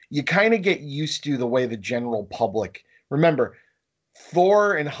 You kind of get used to the way the general public. Remember,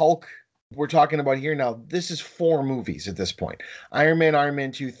 Thor and Hulk. We're talking about here now. This is 4 movies at this point: Iron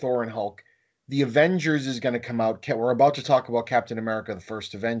Man 2, Thor, and Hulk. The Avengers is going to come out. We're about to talk about Captain America, the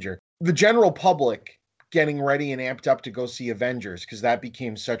first Avenger. The general public getting ready and amped up to go see Avengers, because that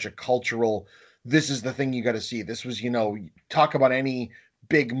became such a cultural, this is the thing you got to see. This was, talk about any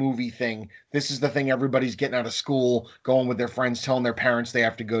big movie thing. This is the thing everybody's getting out of school, going with their friends, telling their parents they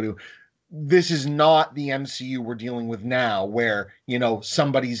have to go to. This is not the MCU we're dealing with now, where,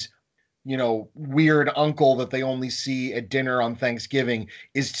 somebody's weird uncle that they only see at dinner on Thanksgiving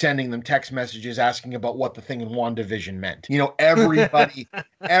is sending them text messages asking about what the thing in WandaVision meant. Everybody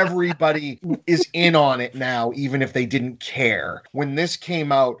is in on it now, even if they didn't care. When this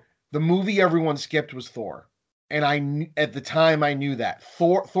came out, the movie everyone skipped was Thor. And at the time I knew that.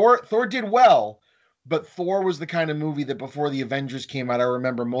 Thor did well, but Thor was the kind of movie that before the Avengers came out, I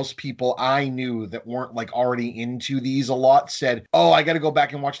remember most people I knew that weren't like already into these a lot said, oh, I got to go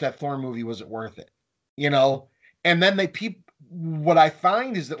back and watch that Thor movie. Was it worth it? And then what I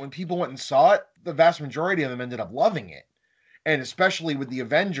find is that when people went and saw it, the vast majority of them ended up loving it. And especially with the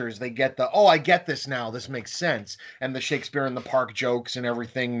Avengers, they get I get this now. This makes sense. And the Shakespeare in the Park jokes and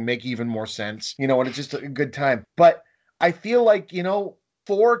everything make even more sense, and it's just a good time. But I feel like,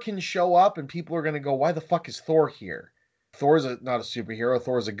 Thor can show up and people are going to go, why the fuck is Thor here? Thor's not a superhero.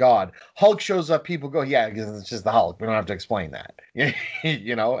 Thor's a god. Hulk shows up. People go, yeah, because it's just the Hulk. We don't have to explain that.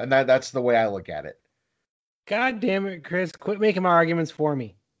 And that's the way I look at it. God damn it, Chris. Quit making my arguments for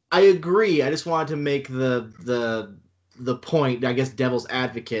me. I agree. I just wanted to make the point, I guess, devil's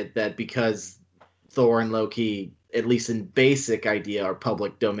advocate, that because Thor and Loki, at least in basic idea, are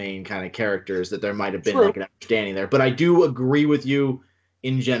public domain kind of characters, that there might have been like an understanding there. But I do agree with you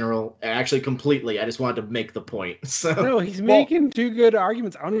in general, actually completely. I just wanted to make the point. So no, he's making 2 good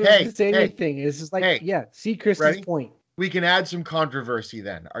arguments. I don't even have to say anything. It's just like, see Chris's point. We can add some controversy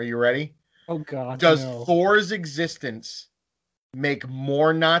then. Are you ready? Oh God. Does Thor's existence make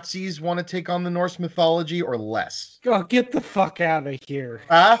more Nazis want to take on the Norse mythology or less? Oh, get the fuck out of here.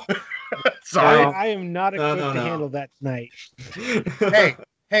 Sorry. I am not equipped to handle that tonight.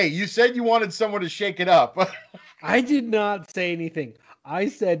 Hey, you said you wanted someone to shake it up. I did not say anything. I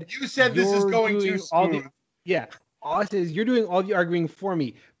said you said this is going too smooth. All I said is you're doing all the arguing for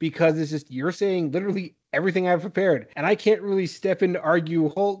me, because it's just you're saying literally everything I've prepared, and I can't really step in to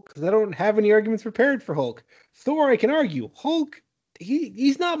argue Hulk because I don't have any arguments prepared for Hulk. Thor, I can argue. Hulk,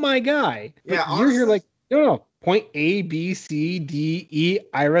 he's not my guy. But you're here like, no, point A, B, C, D, E.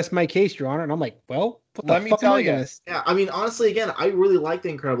 I rest my case, Your Honor. And I'm like, well, let me tell you. Yeah, I mean, honestly, again, I really like the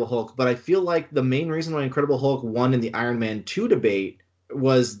Incredible Hulk, but I feel like the main reason why Incredible Hulk won in the Iron Man 2 debate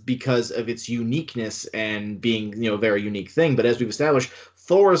was because of its uniqueness and being, a very unique thing. But as we've established,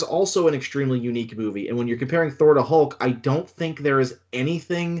 Thor is also an extremely unique movie. And when you're comparing Thor to Hulk, I don't think there is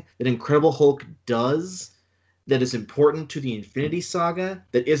anything that Incredible Hulk does that is important to the Infinity Saga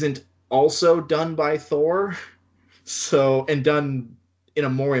that isn't also done by Thor. And done in a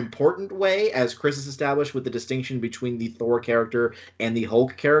more important way, as Chris has established, with the distinction between the Thor character and the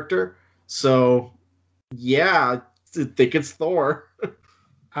Hulk character. So, yeah, I think it's Thor.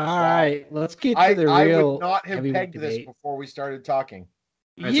 All right, let's get to the real. I would not have pegged this before we started talking.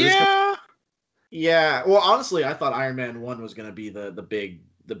 Yeah. Yeah. Well, honestly, I thought Iron Man 1 was going to be the big,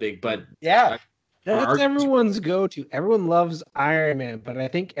 but yeah. That's everyone's go-to. Everyone loves Iron Man, but I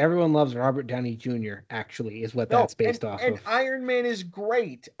think everyone loves Robert Downey Jr., actually, is what that's based off of. And Iron Man is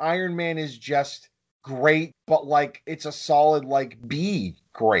great. Iron Man is just great, but, it's a solid, B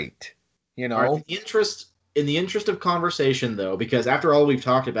great, Right, in the interest of conversation, though, because after all we've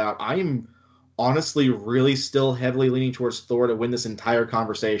talked about, I am honestly really still heavily leaning towards Thor to win this entire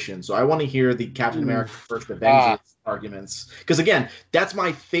conversation. So I want to hear the Captain America First Avengers arguments. Because, again, that's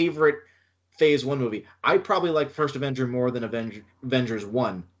my favorite Phase 1 movie. I probably like First Avenger more than Avengers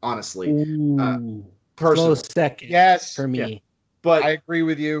 1, honestly. Ooh, Personally. close second. Yes. For Yeah. me. But I agree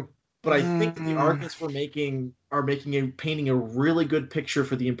with you. But I think the arguments we're making are painting a really good picture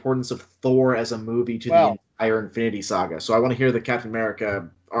for the importance of Thor as a movie to the entire Infinity Saga. So I want to hear the Captain America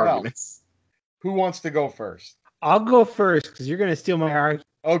arguments. Who wants to go first? I'll go first because you're going to steal my argument.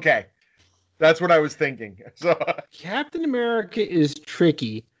 Okay. That's what I was thinking. So Captain America is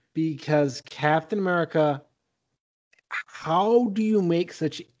tricky because Captain America, how do you make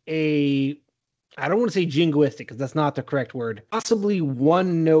such a, I don't want to say jingoistic because that's not the correct word, possibly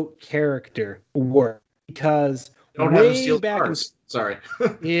one-note character work? Because don't have him way steal back cars. Sorry.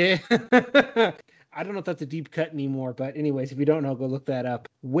 Yeah. I don't know if that's a deep cut anymore, but anyways, if you don't know, go look that up.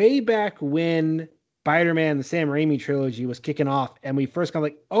 Way back when Spider-Man, the Sam Raimi trilogy was kicking off, and we first got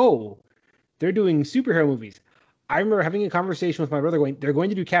like, oh, they're doing superhero movies. I remember having a conversation with my brother going, they're going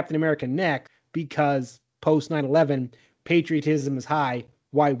to do Captain America next because post 9/11, patriotism is high.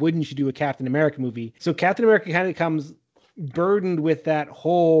 Why wouldn't you do a Captain America movie? So Captain America kind of comes burdened with that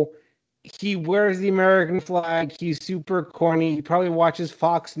whole, he wears the American flag, he's super corny, he probably watches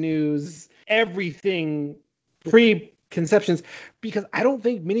Fox News, everything preconceptions, because I don't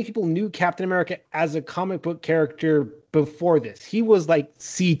think many people knew Captain America as a comic book character before this. He was like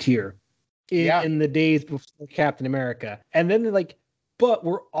C tier in the days before Captain America. And then they're like, but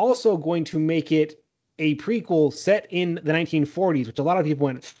we're also going to make it a prequel set in the 1940s, which a lot of people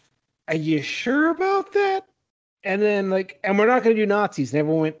went, are you sure about that? And then like, and we're not going to do Nazis. And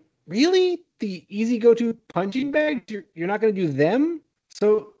everyone went, really? The easy go-to punching bags? You're not going to do them?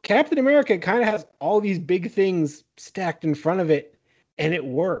 So Captain America kind of has all these big things stacked in front of it, and it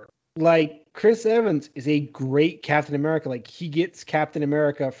worked. Like, Chris Evans is a great Captain America. Like, he gets Captain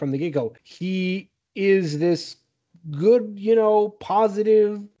America from the get-go. He is this good,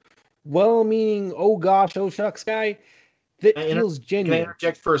 positive, well-meaning, oh gosh, oh shucks guy that feels genuine. Can I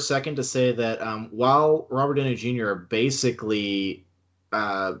interject for a second to say that while Robert Downey Jr. basically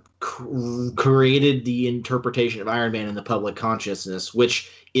created the interpretation of Iron Man in the public consciousness,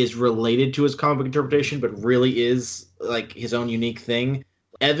 which is related to his comic book interpretation, but really is like his own unique thing.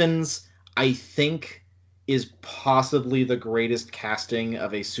 Evans, I think, is possibly the greatest casting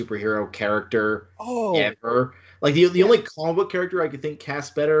of a superhero character ever. Like the only comic book character I could think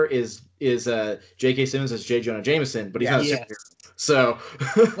cast better is J.K. Simmons as J. Jonah Jameson, but he's not a superhero. So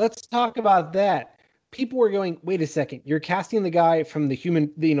let's talk about that. People were going, wait a second, you're casting the guy from the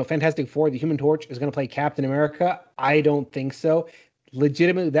Fantastic Four, the Human Torch is going to play Captain America? I don't think so.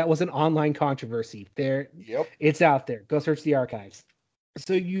 Legitimately, that was an online controversy. It's out there. Go search the archives.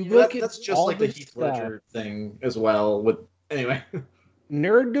 So you look at that's just like the Heath Ledger thing as well. Anyway,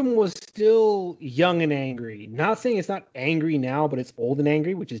 nerddom was still young and angry. Not saying it's not angry now, but it's old and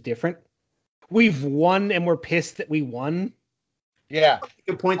angry, which is different. We've won, and we're pissed that we won. Yeah.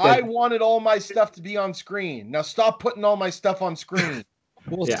 Good point. I wanted all my stuff to be on screen. Now stop putting all my stuff on screen.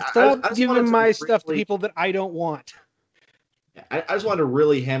 Well, stop giving my stuff to people that I don't want. I just wanted to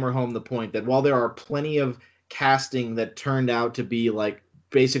really hammer home the point that while there are plenty of casting that turned out to be like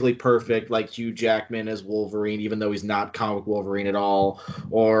basically perfect, like Hugh Jackman as Wolverine, even though he's not comic Wolverine at all,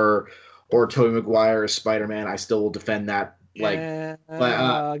 or Tobey Maguire as Spider-Man, I still will defend that. I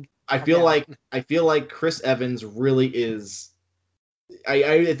feel like Chris Evans really is.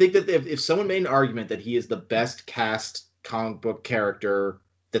 I think that if someone made an argument that he is the best cast comic book character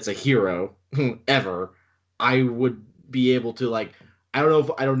that's a hero ever, I would be able to I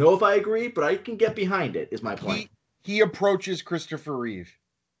don't know if I agree, but I can get behind it. Is my point. He approaches Christopher Reeve,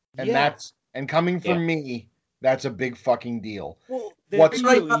 and coming from me, that's a big fucking deal. Well, what's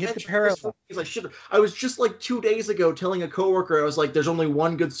right? You hit the parallel. He's like, shit. I was just like 2 days ago telling a coworker, I was like, "There's only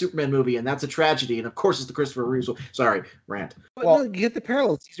one good Superman movie, and that's a tragedy." And of course, it's the Christopher Reeve. Sorry, rant. Well, no, you hit the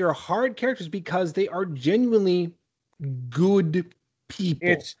parallels. These are hard characters because they are genuinely good people.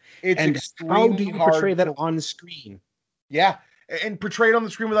 It's and how do you portray that on screen? Yeah, and portrayed on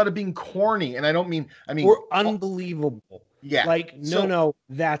the screen without it being corny. And I mean, or unbelievable. Yeah, no,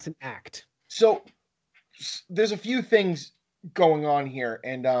 that's an act. So there's a few things going on here,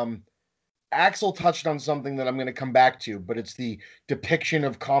 and Axel touched on something that I'm going to come back to, but it's the depiction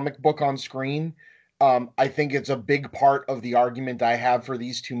of comic book on screen. I think it's a big part of the argument I have for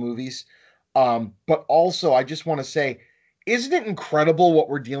these two movies. But also, I just want to say, isn't it incredible what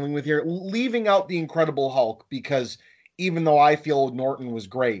we're dealing with here? Leaving out the Incredible Hulk, because even though I feel Norton was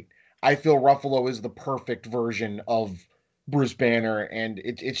great, I feel Ruffalo is the perfect version of Bruce Banner, and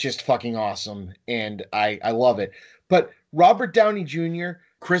it's just fucking awesome, and I love it. But Robert Downey Jr.,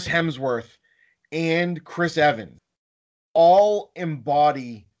 Chris Hemsworth, and Chris Evans all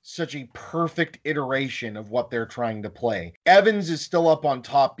embody such a perfect iteration of what they're trying to play. Evans is still up on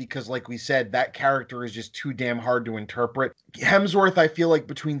top because, like we said, that character is just too damn hard to interpret. Hemsworth, I feel like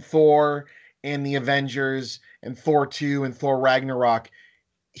between Thor and the Avengers and Thor 2 and Thor Ragnarok,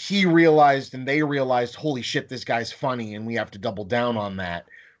 he realized and they realized, holy shit, this guy's funny, and we have to double down on that.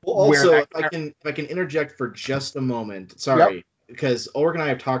 Well, also, if I can interject for just a moment, sorry, because Ulrich and I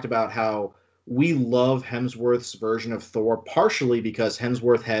have talked about how we love Hemsworth's version of Thor, partially because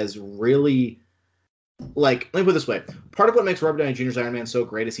Hemsworth has really, like, let me put it this way: part of what makes Robert Downey Jr.'s Iron Man so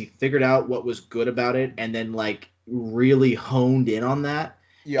great is he figured out what was good about it, and then like really honed in on that.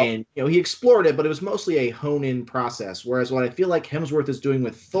 Yep. And he explored it, but it was mostly a hone-in process. Whereas what I feel like Hemsworth is doing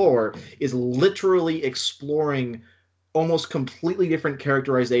with Thor is literally exploring almost completely different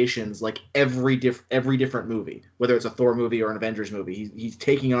characterizations, like every different movie, whether it's a Thor movie or an Avengers movie. He's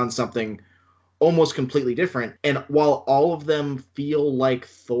taking on something almost completely different. And while all of them feel like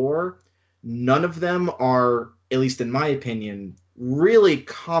Thor, none of them are, at least in my opinion, really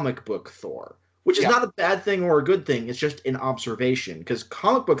comic book Thor. Which is not a bad thing or a good thing. It's just an observation. Because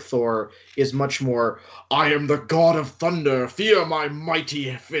comic book Thor is much more, I am the god of thunder, fear my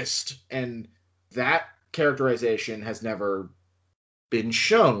mighty fist. And that characterization has never been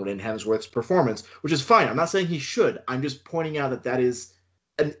shown in Hemsworth's performance, which is fine. I'm not saying he should. I'm just pointing out that that is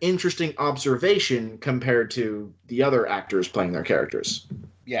an interesting observation compared to the other actors playing their characters.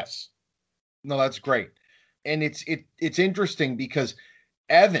 Yes. No, that's great. And it's interesting because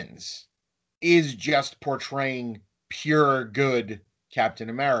Evans is just portraying pure good Captain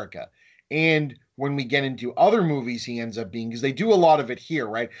America. And when we get into other movies, he ends up being, because they do a lot of it here,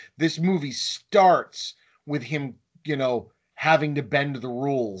 right? This movie starts with him, having to bend the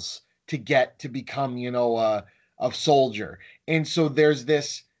rules to get to become, a soldier. And so there's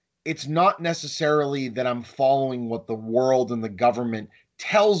this, it's not necessarily that I'm following what the world and the government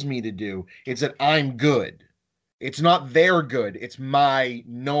tells me to do. It's that I'm good. It's not their good. It's my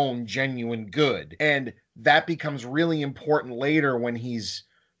known, genuine good. And that becomes really important later when he's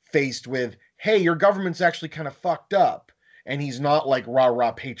faced with, hey, your government's actually kind of fucked up. And he's not like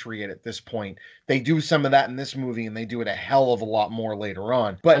rah-rah patriot at this point. They do some of that in this movie, and they do it a hell of a lot more later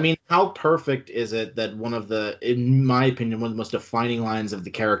on. But I mean, how perfect is it that one of the, in my opinion, one of the most defining lines of the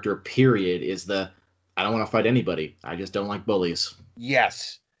character, period, is the, I don't want to fight anybody. I just don't like bullies.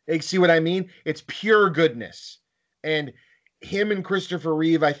 Yes. You see what I mean? It's pure goodness. And him and Christopher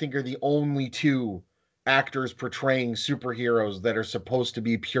Reeve, I think, are the only two actors portraying superheroes that are supposed to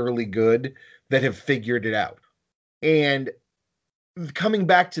be purely good that have figured it out. And coming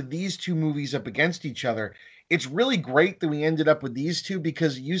back to these two movies up against each other, it's really great that we ended up with these two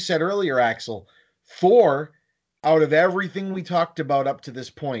because you said earlier, Axel, Thor, out of everything we talked about up to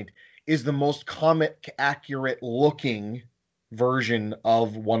this point, is the most comic accurate looking version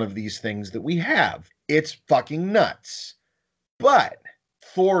of one of these things that we have. It's fucking nuts. But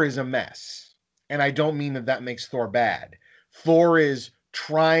Thor is a mess. And I don't mean that makes Thor bad. Thor is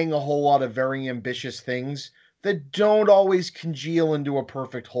trying a whole lot of very ambitious things that don't always congeal into a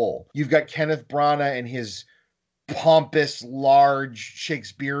perfect whole. You've got Kenneth Branagh and his pompous, large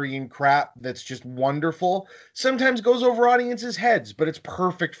Shakespearean crap that's just wonderful. Sometimes goes over audiences' heads, but it's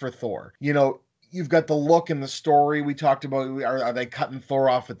perfect for Thor. You've got the look and the story we talked about. Are they cutting Thor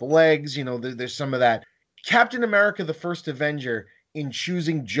off at the legs? There's some of that. Captain America, the First Avenger, in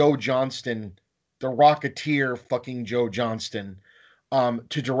choosing Joe Johnston, the Rocketeer fucking Joe Johnston,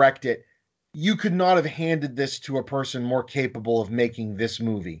 to direct it, you could not have handed this to a person more capable of making this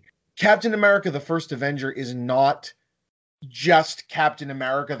movie. Captain America, the First Avenger is not just Captain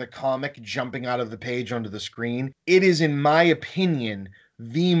America, the comic, jumping out of the page onto the screen. It is, in my opinion,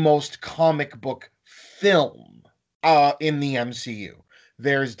 the most comic book film in the MCU.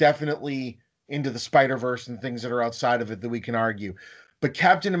 There's definitely Into the Spider-Verse and things that are outside of it that we can argue. But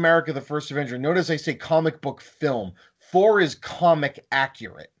Captain America, the First Avenger, notice I say comic book film. Thor is comic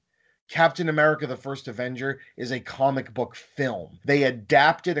accurate. Captain America, the First Avenger is a comic book film. They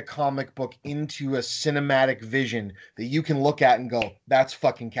adapted a comic book into a cinematic vision that you can look at and go, that's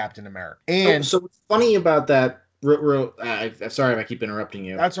fucking Captain America. And so what's funny about that, I'm sorry if I keep interrupting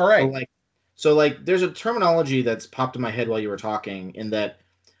you. That's all right. So there's a terminology that's popped in my head while you were talking, in that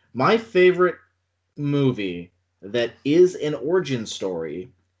my favorite movie that is an origin story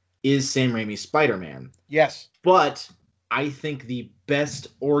is Sam Raimi's Spider-Man. Yes. But I think the best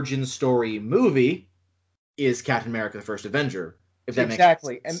origin story movie is Captain America, the First Avenger, if that makes sense.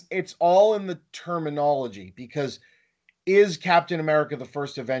 Exactly. And it's all in the terminology, because is Captain America, the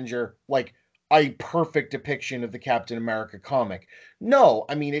First Avenger, like a perfect depiction of the Captain America comic. No,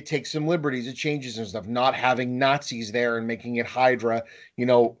 I mean, it takes some liberties, it changes and stuff, not having Nazis there and making it Hydra,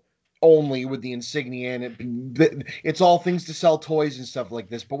 only with the insignia, and it's all things to sell toys and stuff like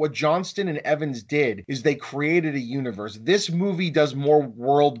this. But what Johnston and Evans did is they created a universe. This movie does more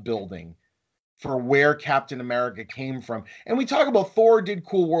world building for where Captain America came from. And we talk about Thor did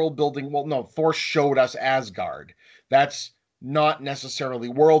cool world building. Well, no, Thor showed us Asgard. That's not necessarily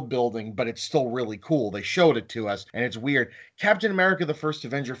world building, but it's still really cool. They showed it to us, and it's weird. Captain America, the First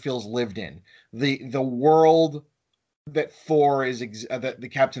Avenger, feels lived in. The world that Thor is that the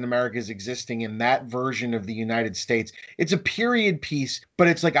Captain America is existing in, that version of the United States. It's a period piece, but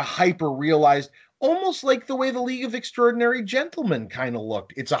it's like a hyper realized, almost like the way the League of Extraordinary Gentlemen kind of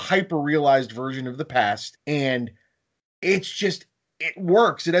looked. It's a hyper realized version of the past, and it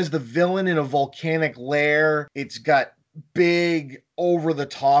works. It has the villain in a volcanic lair. It's got big over the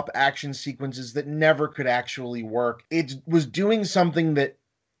top action sequences that never could actually work. It was doing something that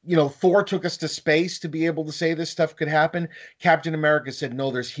Thor took us to space to be able to say this stuff could happen. Captain America said,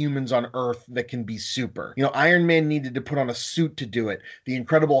 no, there's humans on Earth that can be super. Iron Man needed to put on a suit to do it. The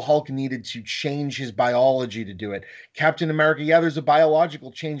Incredible Hulk needed to change his biology to do it. Captain America, yeah, there's a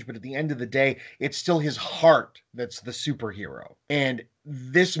biological change, but at the end of the day, it's still his heart that's the superhero. And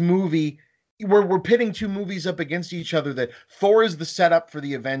this movie, we're pitting two movies up against each other, that Thor is the setup for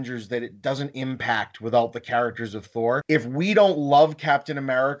the Avengers that it doesn't impact without the characters of Thor. If we don't love Captain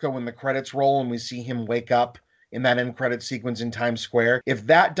America when the credits roll and we see him wake up in that end credit sequence in Times Square, if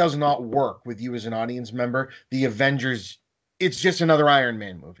that does not work with you as an audience member, the Avengers, it's just another Iron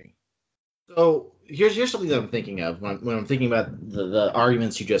Man movie. So here's something that I'm thinking of when I'm thinking about the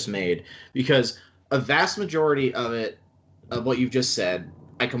arguments you just made, because a vast majority of what you've just said,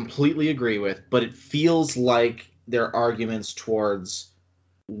 I completely agree with, but it feels like they're arguments towards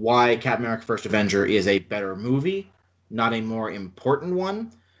why Captain America First Avenger is a better movie, not a more important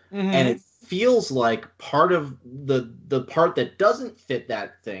one. Mm-hmm. And it feels like part of the part that doesn't fit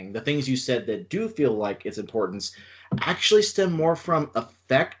that thing, the things you said that do feel like its importance, actually stem more from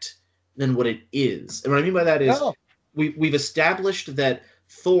effect than what it is. And what I mean by that is we've established that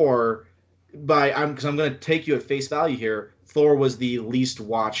Thor, because I'm going to take you at face value here, Thor was the least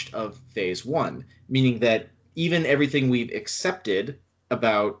watched of Phase 1, meaning that even everything we've accepted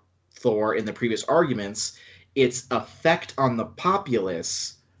about Thor in the previous arguments, its effect on the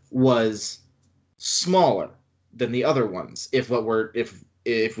populace was smaller than the other ones, if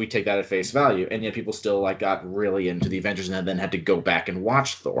we take that at face value, and yet people still got really into the Avengers and then had to go back and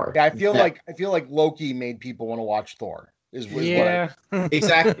watch Thor. Yeah, I feel like Loki made people want to watch Thor.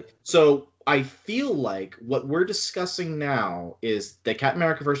 Exactly. So I feel like what we're discussing now is that Captain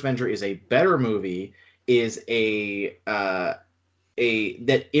America: First Avenger is a better movie, is that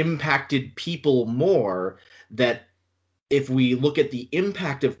impacted people more. That if we look at the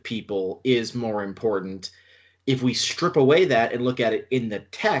impact of people is more important. If we strip away that and look at it in the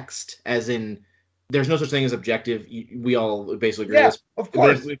text, as in there's no such thing as objective, we all basically agree with this. Of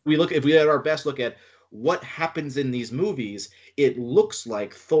course. If we at our best look at what happens in these movies, it looks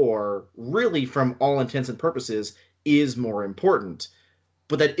like Thor, really, from all intents and purposes, is more important.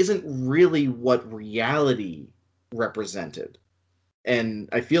 But that isn't really what reality represented. And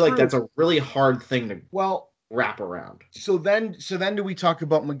I feel like that's a really hard thing to wrap around. So then do we talk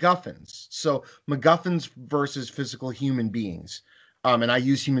about MacGuffins? So MacGuffins versus physical human beings. And I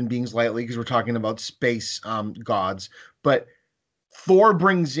use human beings lightly because we're talking about space gods. But Thor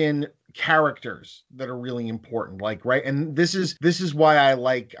brings in characters that are really important, right? And this is why I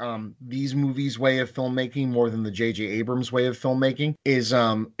like these movies' way of filmmaking more than the J.J. Abrams way of filmmaking. Is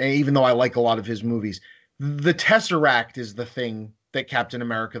even though I like a lot of his movies, the Tesseract is the thing that Captain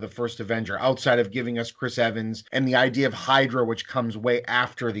America, the First Avenger, outside of giving us Chris Evans and the idea of Hydra, which comes way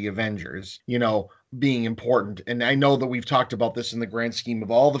after the Avengers, being important. And I know that we've talked about this in the grand scheme of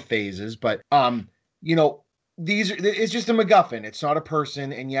all the phases, but it's just a MacGuffin. It's not a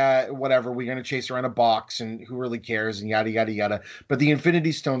person, and whatever, we're going to chase around a box and who really cares and yada, yada, yada. But the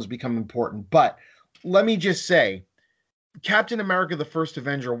Infinity Stones become important. But let me just say, Captain America, the First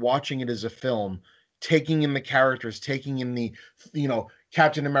Avenger, watching it as a film, taking in the characters, taking in the,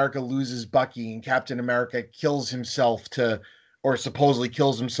 Captain America loses Bucky and Captain America kills himself supposedly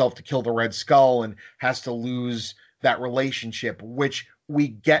kills himself to kill the Red Skull and has to lose that relationship, which we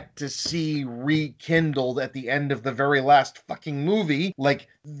get to see rekindled at the end of the very last fucking movie.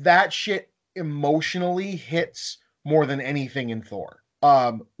 That shit emotionally hits more than anything in Thor.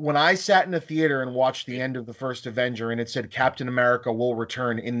 When I sat in a theater and watched the end of the First Avenger and it said Captain America will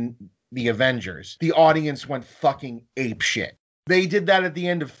return in the Avengers, the audience went fucking ape shit. They did that at the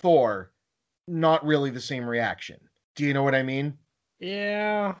end of Thor. not really the same reaction. Do you know what I mean?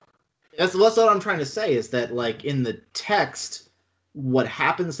 Yeah. That's what I'm trying to say, is that, like, in the text, what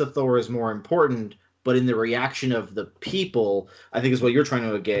happens to Thor is more important, but in the reaction of the people, I think is what you're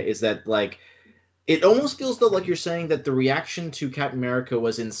trying to get, is that, like, it almost feels though like you're saying that the reaction to Captain America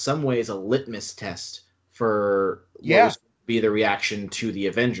was in some ways a litmus test for what Yeah. was going to be the reaction to the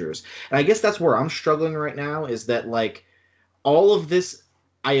Avengers. And I guess that's where I'm struggling right now, is that, like, all of this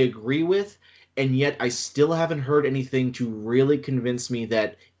I agree with, and yet I still haven't heard anything to really convince me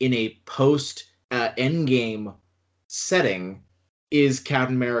that in a post Endgame setting, is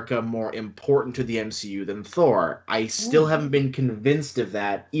Captain America more important to the MCU than Thor? I still haven't been convinced of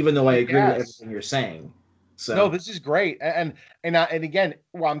that, even though I agree with Yes. everything you're saying. So No, this is great, and again,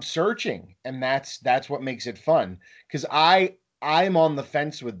 well, I'm searching, and that's what makes it fun, because I'm on the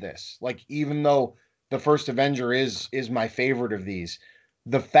fence with this. Like, even though the first Avenger is my favorite of these,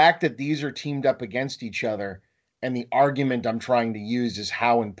 the fact that these are teamed up against each other, and the argument I'm trying to use is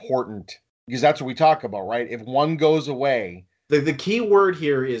how important, because that's what we talk about, right? If one goes away, the key word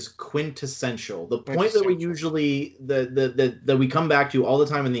here is quintessential. The point that we usually that we come back to all the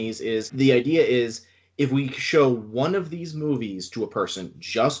time in these is the idea is, if we show one of these movies to a person,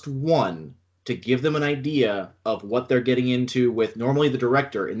 just one, to give them an idea of what they're getting into with normally the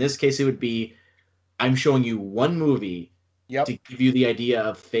director. In this case, it would be, I'm showing you one movie yep, to give you the idea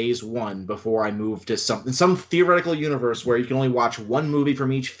of phase one before I move to some theoretical universe where you can only watch one movie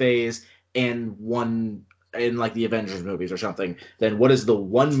from each phase and one in, like, the Avengers movies or something. Then what is the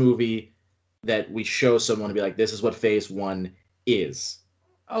one movie that we show someone to be like, this is what phase one is?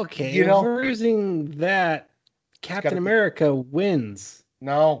 Okay, You if know, we're using that, Captain gotta be- America wins.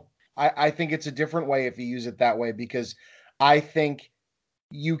 no, I think it's a different way if you use it that way, because I think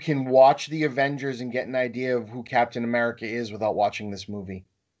you can watch the Avengers and get an idea of who Captain America is without watching this movie.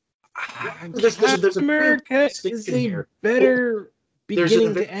 There's Captain a America is distinction a here. better There's a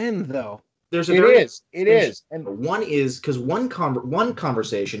beginning very, to end, though. there's a It very is. It is. And one is because one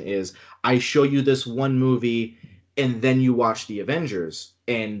conversation is, I show you this one movie and then you watch the Avengers,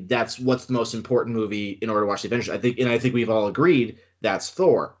 and that's what's the most important movie in order to watch the Avengers. I think we've all agreed that's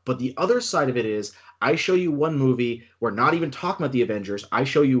Thor. But the other side of it is, I show you one movie, we're not even talking about the Avengers, I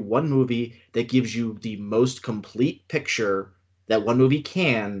show you one movie that gives you the most complete picture that one movie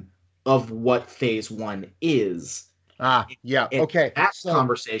can of what phase one is. yeah. And Okay. that So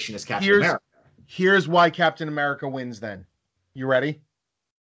conversation is Captain here's America. here's why Captain America wins then. You ready?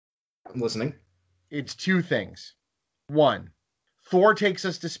 I'm listening. It's two things. One, Thor takes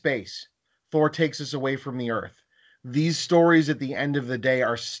us to space. Thor takes us away from the Earth. These stories at the end of the day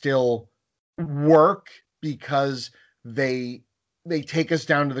are still work because they take us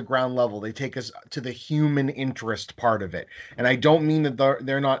down to the ground level. They take us to the human interest part of it. And I don't mean that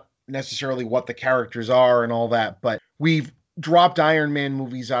they're not necessarily what the characters are and all that, but we've dropped Iron Man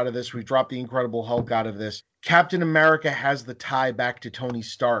movies out of this. We've dropped the Incredible Hulk out of this. Captain America has the tie back to Tony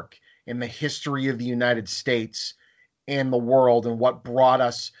Stark in the history of the United States and the world and what brought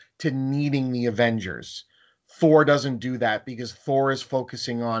us to needing the Avengers. Thor doesn't do that because Thor is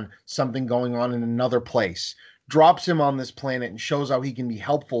focusing on something going on in another place, drops him on this planet and shows how he can be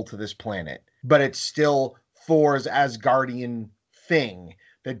helpful to this planet. But it's still Thor's Asgardian thing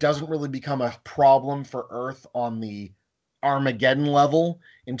that doesn't really become a problem for Earth on the Armageddon level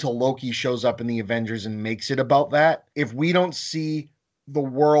until Loki shows up in the Avengers and makes it about that. If we don't see the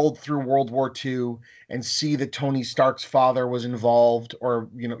world through World War II and see that Tony Stark's father was involved, or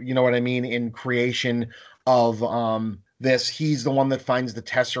you know what I mean, in creation of this, he's the one that finds the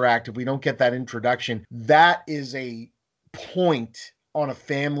Tesseract. If we don't get that introduction, that is a point on a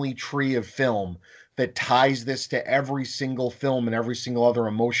family tree of film that ties this to every single film and every single other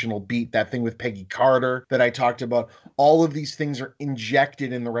emotional beat. That thing with Peggy Carter that I talked about, all of these things are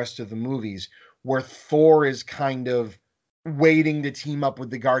injected in the rest of the movies, where Thor is kind of waiting to team up with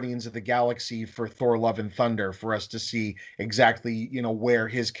the Guardians of the Galaxy for Thor Love and Thunder for us to see exactly, where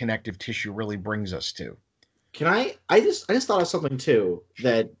his connective tissue really brings us to. Can I just thought of something too,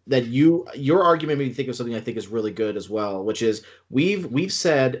 that your argument made me think of something I think is really good as well, which is, we've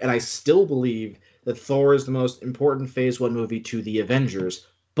said, and I still believe, that Thor is the most important phase one movie to the Avengers,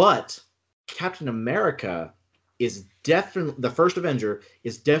 but Captain America is definitely, the first Avenger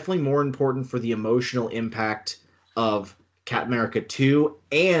is definitely more important for the emotional impact of Captain America 2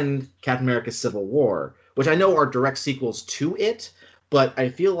 and Captain America Civil War, which I know are direct sequels to it, but I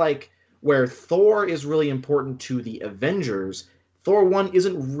feel like where Thor is really important to the Avengers, Thor 1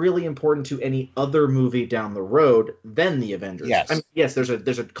 isn't really important to any other movie down the road than the Avengers. Yes. I mean, yes, there's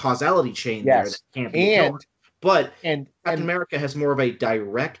a causality chain Yes. there that can't be ignored, but and Captain America has more of a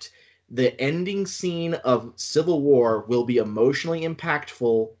direct, the ending scene of Civil War will be emotionally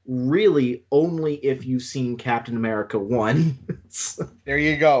impactful really only if you've seen Captain America 1. There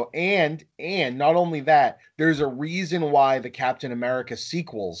you go. And not only that, there's a reason why the Captain America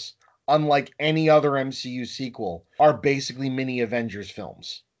sequels, unlike any other MCU sequel, are basically mini Avengers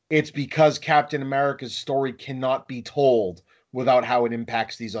films. It's because Captain America's story cannot be told without how it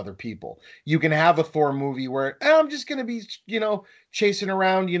impacts these other people. You can have a Thor movie where I'm just going to be, chasing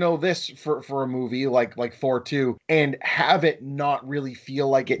around, this for a movie like Thor 2 and have it not really feel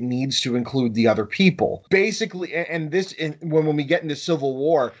like it needs to include the other people. Basically, when we get into Civil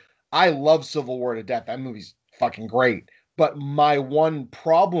War, I love Civil War to death. That movie's fucking great. But my one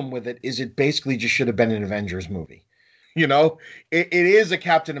problem with it is it basically just should have been an Avengers movie. It is a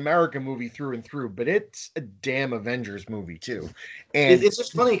Captain America movie through and through, but it's a damn Avengers movie too. And it's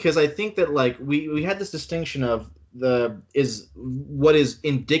just funny because I think that like we had this distinction of what is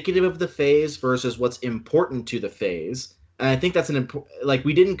indicative of the phase versus what's important to the phase. And I think that's like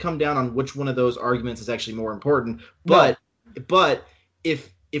we didn't come down on which one of those arguments is actually more important. But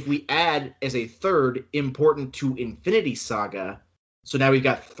if we add as a third important to Infinity Saga, so now we've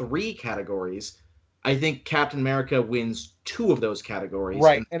got 3 categories. I think Captain America wins 2 of those categories.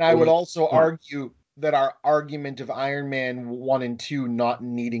 Right. And I would also argue that our argument of Iron Man 1 and 2 not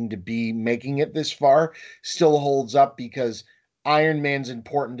needing to be making it this far still holds up because Iron Man's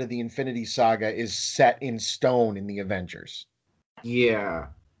important to the Infinity Saga is set in stone in the Avengers. Yeah.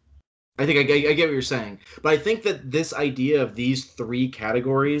 I think I get what you're saying. But I think that this idea of these 3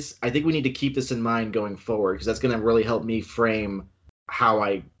 categories, I think we need to keep this in mind going forward because that's going to really help me frame how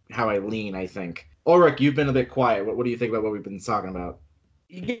I lean, I think. Ulrich, you've been a bit quiet. What do you think about what we've been talking about?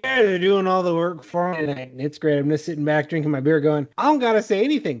 You guys are doing all the work for me tonight, and it's great. I'm just sitting back drinking my beer going, I don't got to say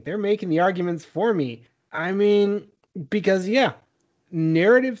anything. They're making the arguments for me. I mean, because,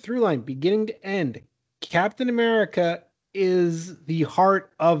 narrative through line, beginning to end, Captain America is the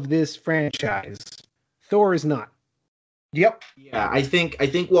heart of this franchise. Thor is not. Yep. Yeah, I think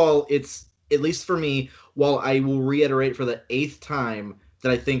while it's, at least for me, while I will reiterate for the 8th time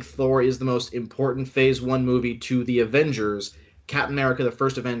that I think Thor is the most important Phase 1 movie to the Avengers, Captain America, the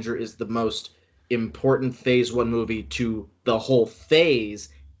First Avenger, is the most important Phase 1 movie to the whole phase,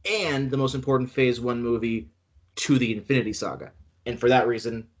 and the most important Phase 1 movie to the Infinity Saga. And for that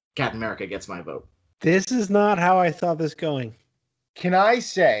reason, Captain America gets my vote. This is not how I saw this going. Can I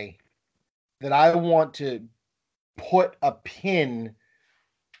say that I want to put a pin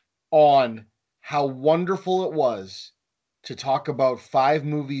on how wonderful it was to talk about 5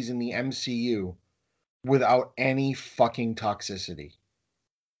 movies in the MCU without any fucking toxicity?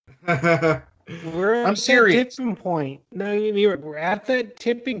 I'm serious. Tipping point. No, we're at that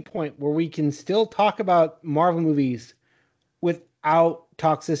tipping point where we can still talk about Marvel movies without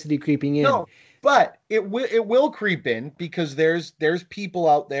toxicity creeping in. No, but it will creep in because there's people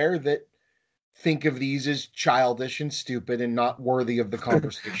out there that think of these as childish and stupid and not worthy of the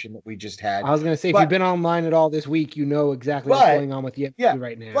conversation that we just had. I was going to say, if you've been online at all this week, you know exactly what's going on with the MCU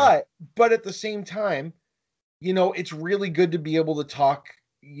right now. But at the same time, it's really good to be able to talk,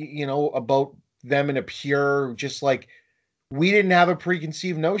 about them in a pure, just like, we didn't have a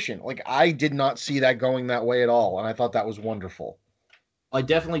preconceived notion. Like, I did not see that going that way at all. And I thought that was wonderful. I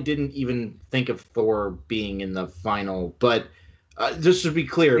definitely didn't even think of Thor being in the final, but just to be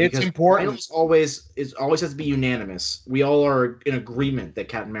clear, it's because important. Always has to be unanimous. We all are in agreement that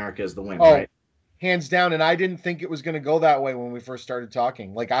Captain America is the winner, right? Hands down. And I didn't think it was going to go that way when we first started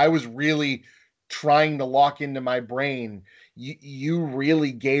talking. Like, I was really trying to lock into my brain. You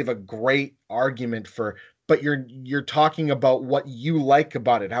really gave a great argument but you're talking about what you like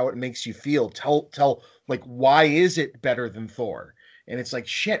about it, how it makes you feel. Tell like, why is it better than Thor? And it's like,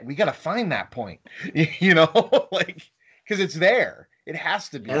 shit, we got to find that point, like, because it's there. It has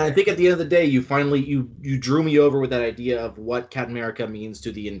to be. And there. I think at the end of the day, you finally you drew me over with that idea of what Captain America means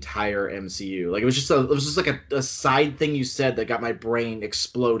to the entire MCU. Like, it was just like a side thing you said that got my brain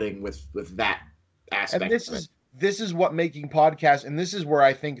exploding with that aspect. And this is what making podcasts, and this is where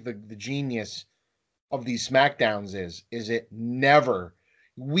I think the genius of these Smackdowns is it never.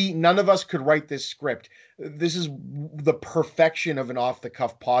 None of us could write this script. This is the perfection of an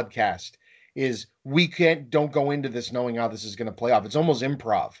off-the-cuff podcast, is we don't go into this knowing how this is going to play off. It's almost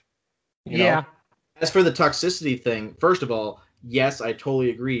improv. You know? As for the toxicity thing, first of all, yes, I totally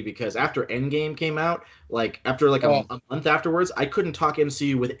agree, because after Endgame came out, after a month afterwards, I couldn't talk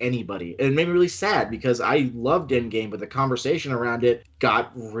MCU with anybody. And it made me really sad because I loved Endgame, but the conversation around it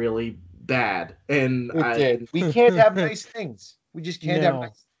got really bad. And it did. We can't have nice things. We just can't have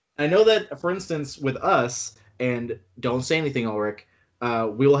nice. I know that, for instance, with us, and don't say anything, Ulrich,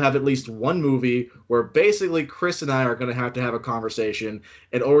 we will have at least one movie where basically Chris and I are going to have a conversation,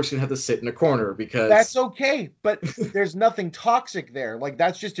 and Ulrich's going to have to sit in a corner because That's okay, but there's nothing toxic there. Like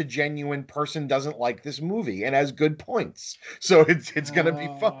that's just a genuine person doesn't like this movie and has good points. So it's gonna be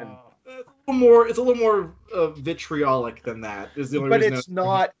fun. it's a little more vitriolic than that. Is the only But reason.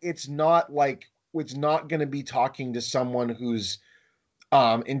 it's not gonna be talking to someone whose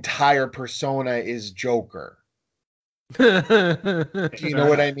entire persona is Joker. Do you know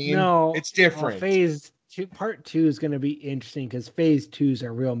what I mean? No, It's different. Part 2 is going to be interesting because Phase 2 is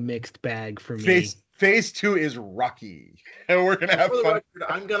a real mixed bag for me. Phase 2 is rocky, and we're gonna have fun. Record,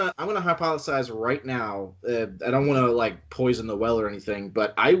 I'm gonna hypothesize right now. I don't want to like poison the well or anything,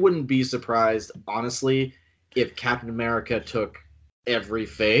 but I wouldn't be surprised, honestly, if Captain America took every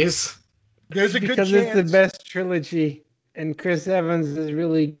phase. There's a good because chance. It's the best trilogy. And Chris Evans is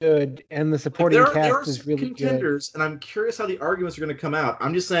really good, and the supporting cast is really contenders, good. And I'm curious how the arguments are going to come out.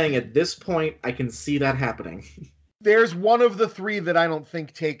 I'm just saying, at this point, I can see that happening. There's one of the three that I don't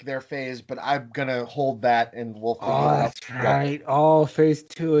think take their phase, but I'm gonna hold that, and we'll figure it out. That's right. Oh, Phase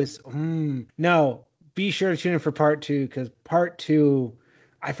 2 is. No, be sure to tune in for Part 2 because Part 2,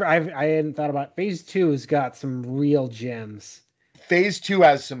 I hadn't thought about. Phase 2 has got some real gems. Phase 2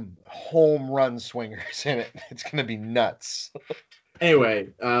 has some home run swingers in it. It's going to be nuts. Anyway,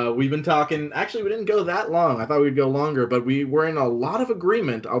 we've been talking. Actually, we didn't go that long. I thought we'd go longer, but we were in a lot of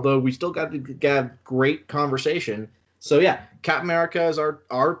agreement, although we still got to get great conversation. So, yeah, Captain America is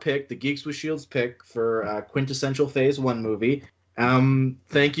our pick, the Geeks with Shields pick for quintessential Phase 1 movie.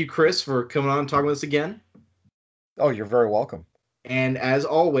 Thank you, Chris, for coming on and talking with us again. Oh, you're very welcome. And as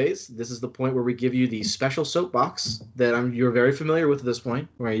always, this is the point where we give you the special soapbox that you're very familiar with at this point,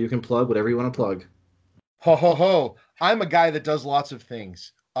 where you can plug whatever you want to plug. Ho, ho, ho. I'm a guy that does lots of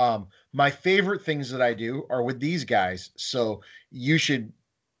things. My favorite things that I do are with these guys. So you should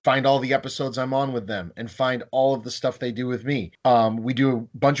find all the episodes I'm on with them and find all of the stuff they do with me. We do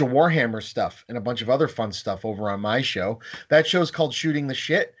a bunch of Warhammer stuff and a bunch of other fun stuff over on my show. That show's called Shooting the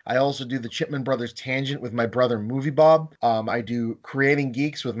Shit. I also do the Chipman Brothers Tangent with my brother Movie Bob. I do Creating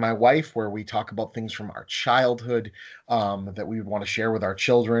Geeks with my wife, where we talk about things from our childhood that we would want to share with our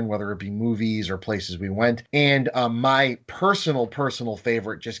children, whether it be movies or places we went. And my personal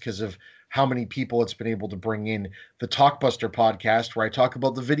favorite, just because of how many people it's been able to bring in, the Talkbuster podcast, where I talk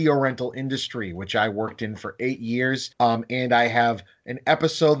about the video rental industry, which I worked in for 8 years. And I have an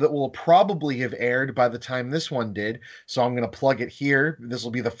episode that will probably have aired by the time this one did. So I'm going to plug it here. This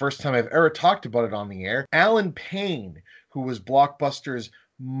will be the first time I've ever talked about it on the air. Alan Payne, who was Blockbuster's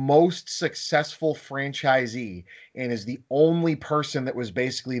most successful franchisee and is the only person that was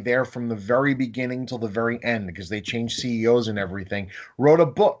basically there from the very beginning till the very end, because they changed CEOs and everything, wrote a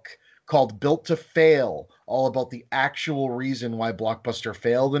book called Built to Fail, all about the actual reason why Blockbuster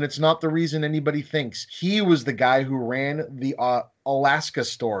failed, and it's not the reason anybody thinks. He was the guy who ran the Alaska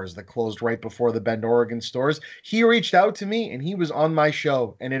stores that closed right before the Bend, Oregon stores. He reached out to me, and he was on my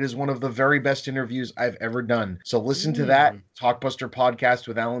show, and it is one of the very best interviews I've ever done. So listen to that Talkbuster podcast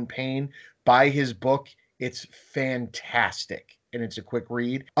with Alan Payne. Buy his book. It's fantastic, and it's a quick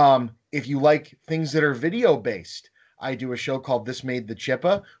read. If you like things that are video-based, I do a show called This Made the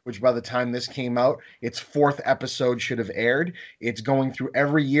Chippa, which by the time this came out, its 4th episode should have aired. It's going through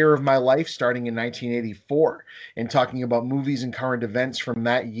every year of my life, starting in 1984, and talking about movies and current events from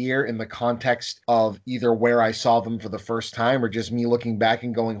that year in the context of either where I saw them for the first time or just me looking back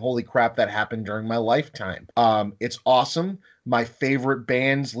and going, holy crap, that happened during my lifetime. It's awesome. My favorite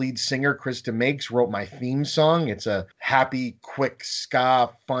band's lead singer, Krista Makes, wrote my theme song. It's a happy, quick, ska,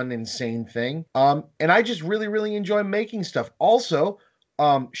 fun, insane thing. And I just really, really enjoy making stuff. Also,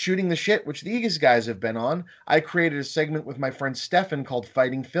 Shooting the Shit, which the Aegis guys have been on, I created a segment with my friend Stefan called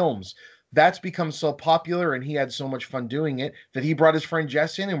Fighting Films. That's become so popular, and he had so much fun doing it, that he brought his friend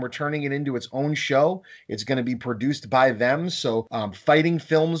Jess in, and we're turning it into its own show. It's going to be produced by them. So Fighting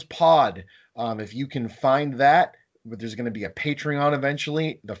Films Pod, if you can find that. But there's going to be a Patreon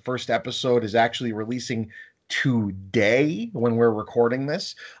eventually. The first episode is actually releasing today when we're recording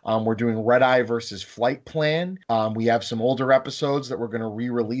this. We're doing Red Eye versus Flight Plan. We have some older episodes that we're going to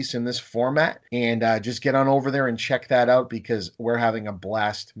re-release in this format. And just get on over there and check that out, because we're having a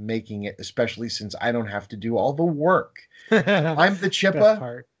blast making it, especially since I don't have to do all the work. I'm the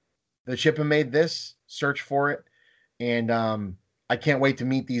Chippa. The Chippa made this. Search for it. And I can't wait to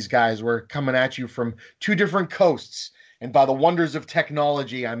meet these guys. We're coming at you from 2 different coasts. And by the wonders of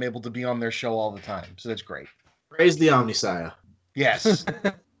technology, I'm able to be on their show all the time. So that's great. Praise the Omnisaya. Yes.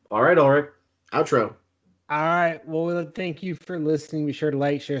 All right, Ulrich. Outro. All right. Well, thank you for listening. Be sure to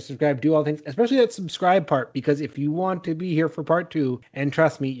like, share, subscribe, do all things, especially that subscribe part, because if you want to be here for part 2, and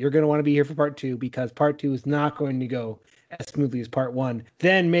trust me, you're going to want to be here for part 2 because part 2 is not going to go as smoothly as part 1.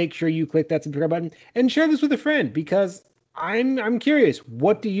 Then make sure you click that subscribe button and share this with a friend because I'm curious.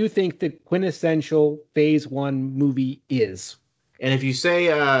 What do you think the quintessential Phase 1 movie is? And if you say,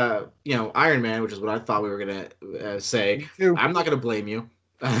 Iron Man, which is what I thought we were gonna say, Me too. I'm not gonna blame you.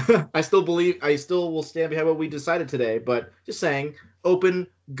 I still will stand behind what we decided today. But just saying, open,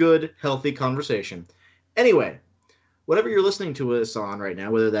 good, healthy conversation. Anyway, whatever you're listening to us on right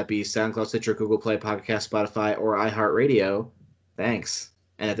now, whether that be SoundCloud, Stitcher, Google Play, Podcast, Spotify, or iHeartRadio, thanks.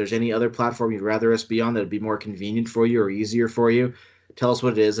 And if there's any other platform you'd rather us be on that'd be more convenient for you or easier for you, tell us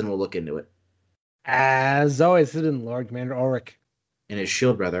what it is and we'll look into it. As always, this has been Lord Commander Ulrich. And his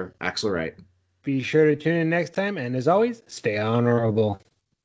shield brother, Axel Wright. Be sure to tune in next time, and as always, stay honorable.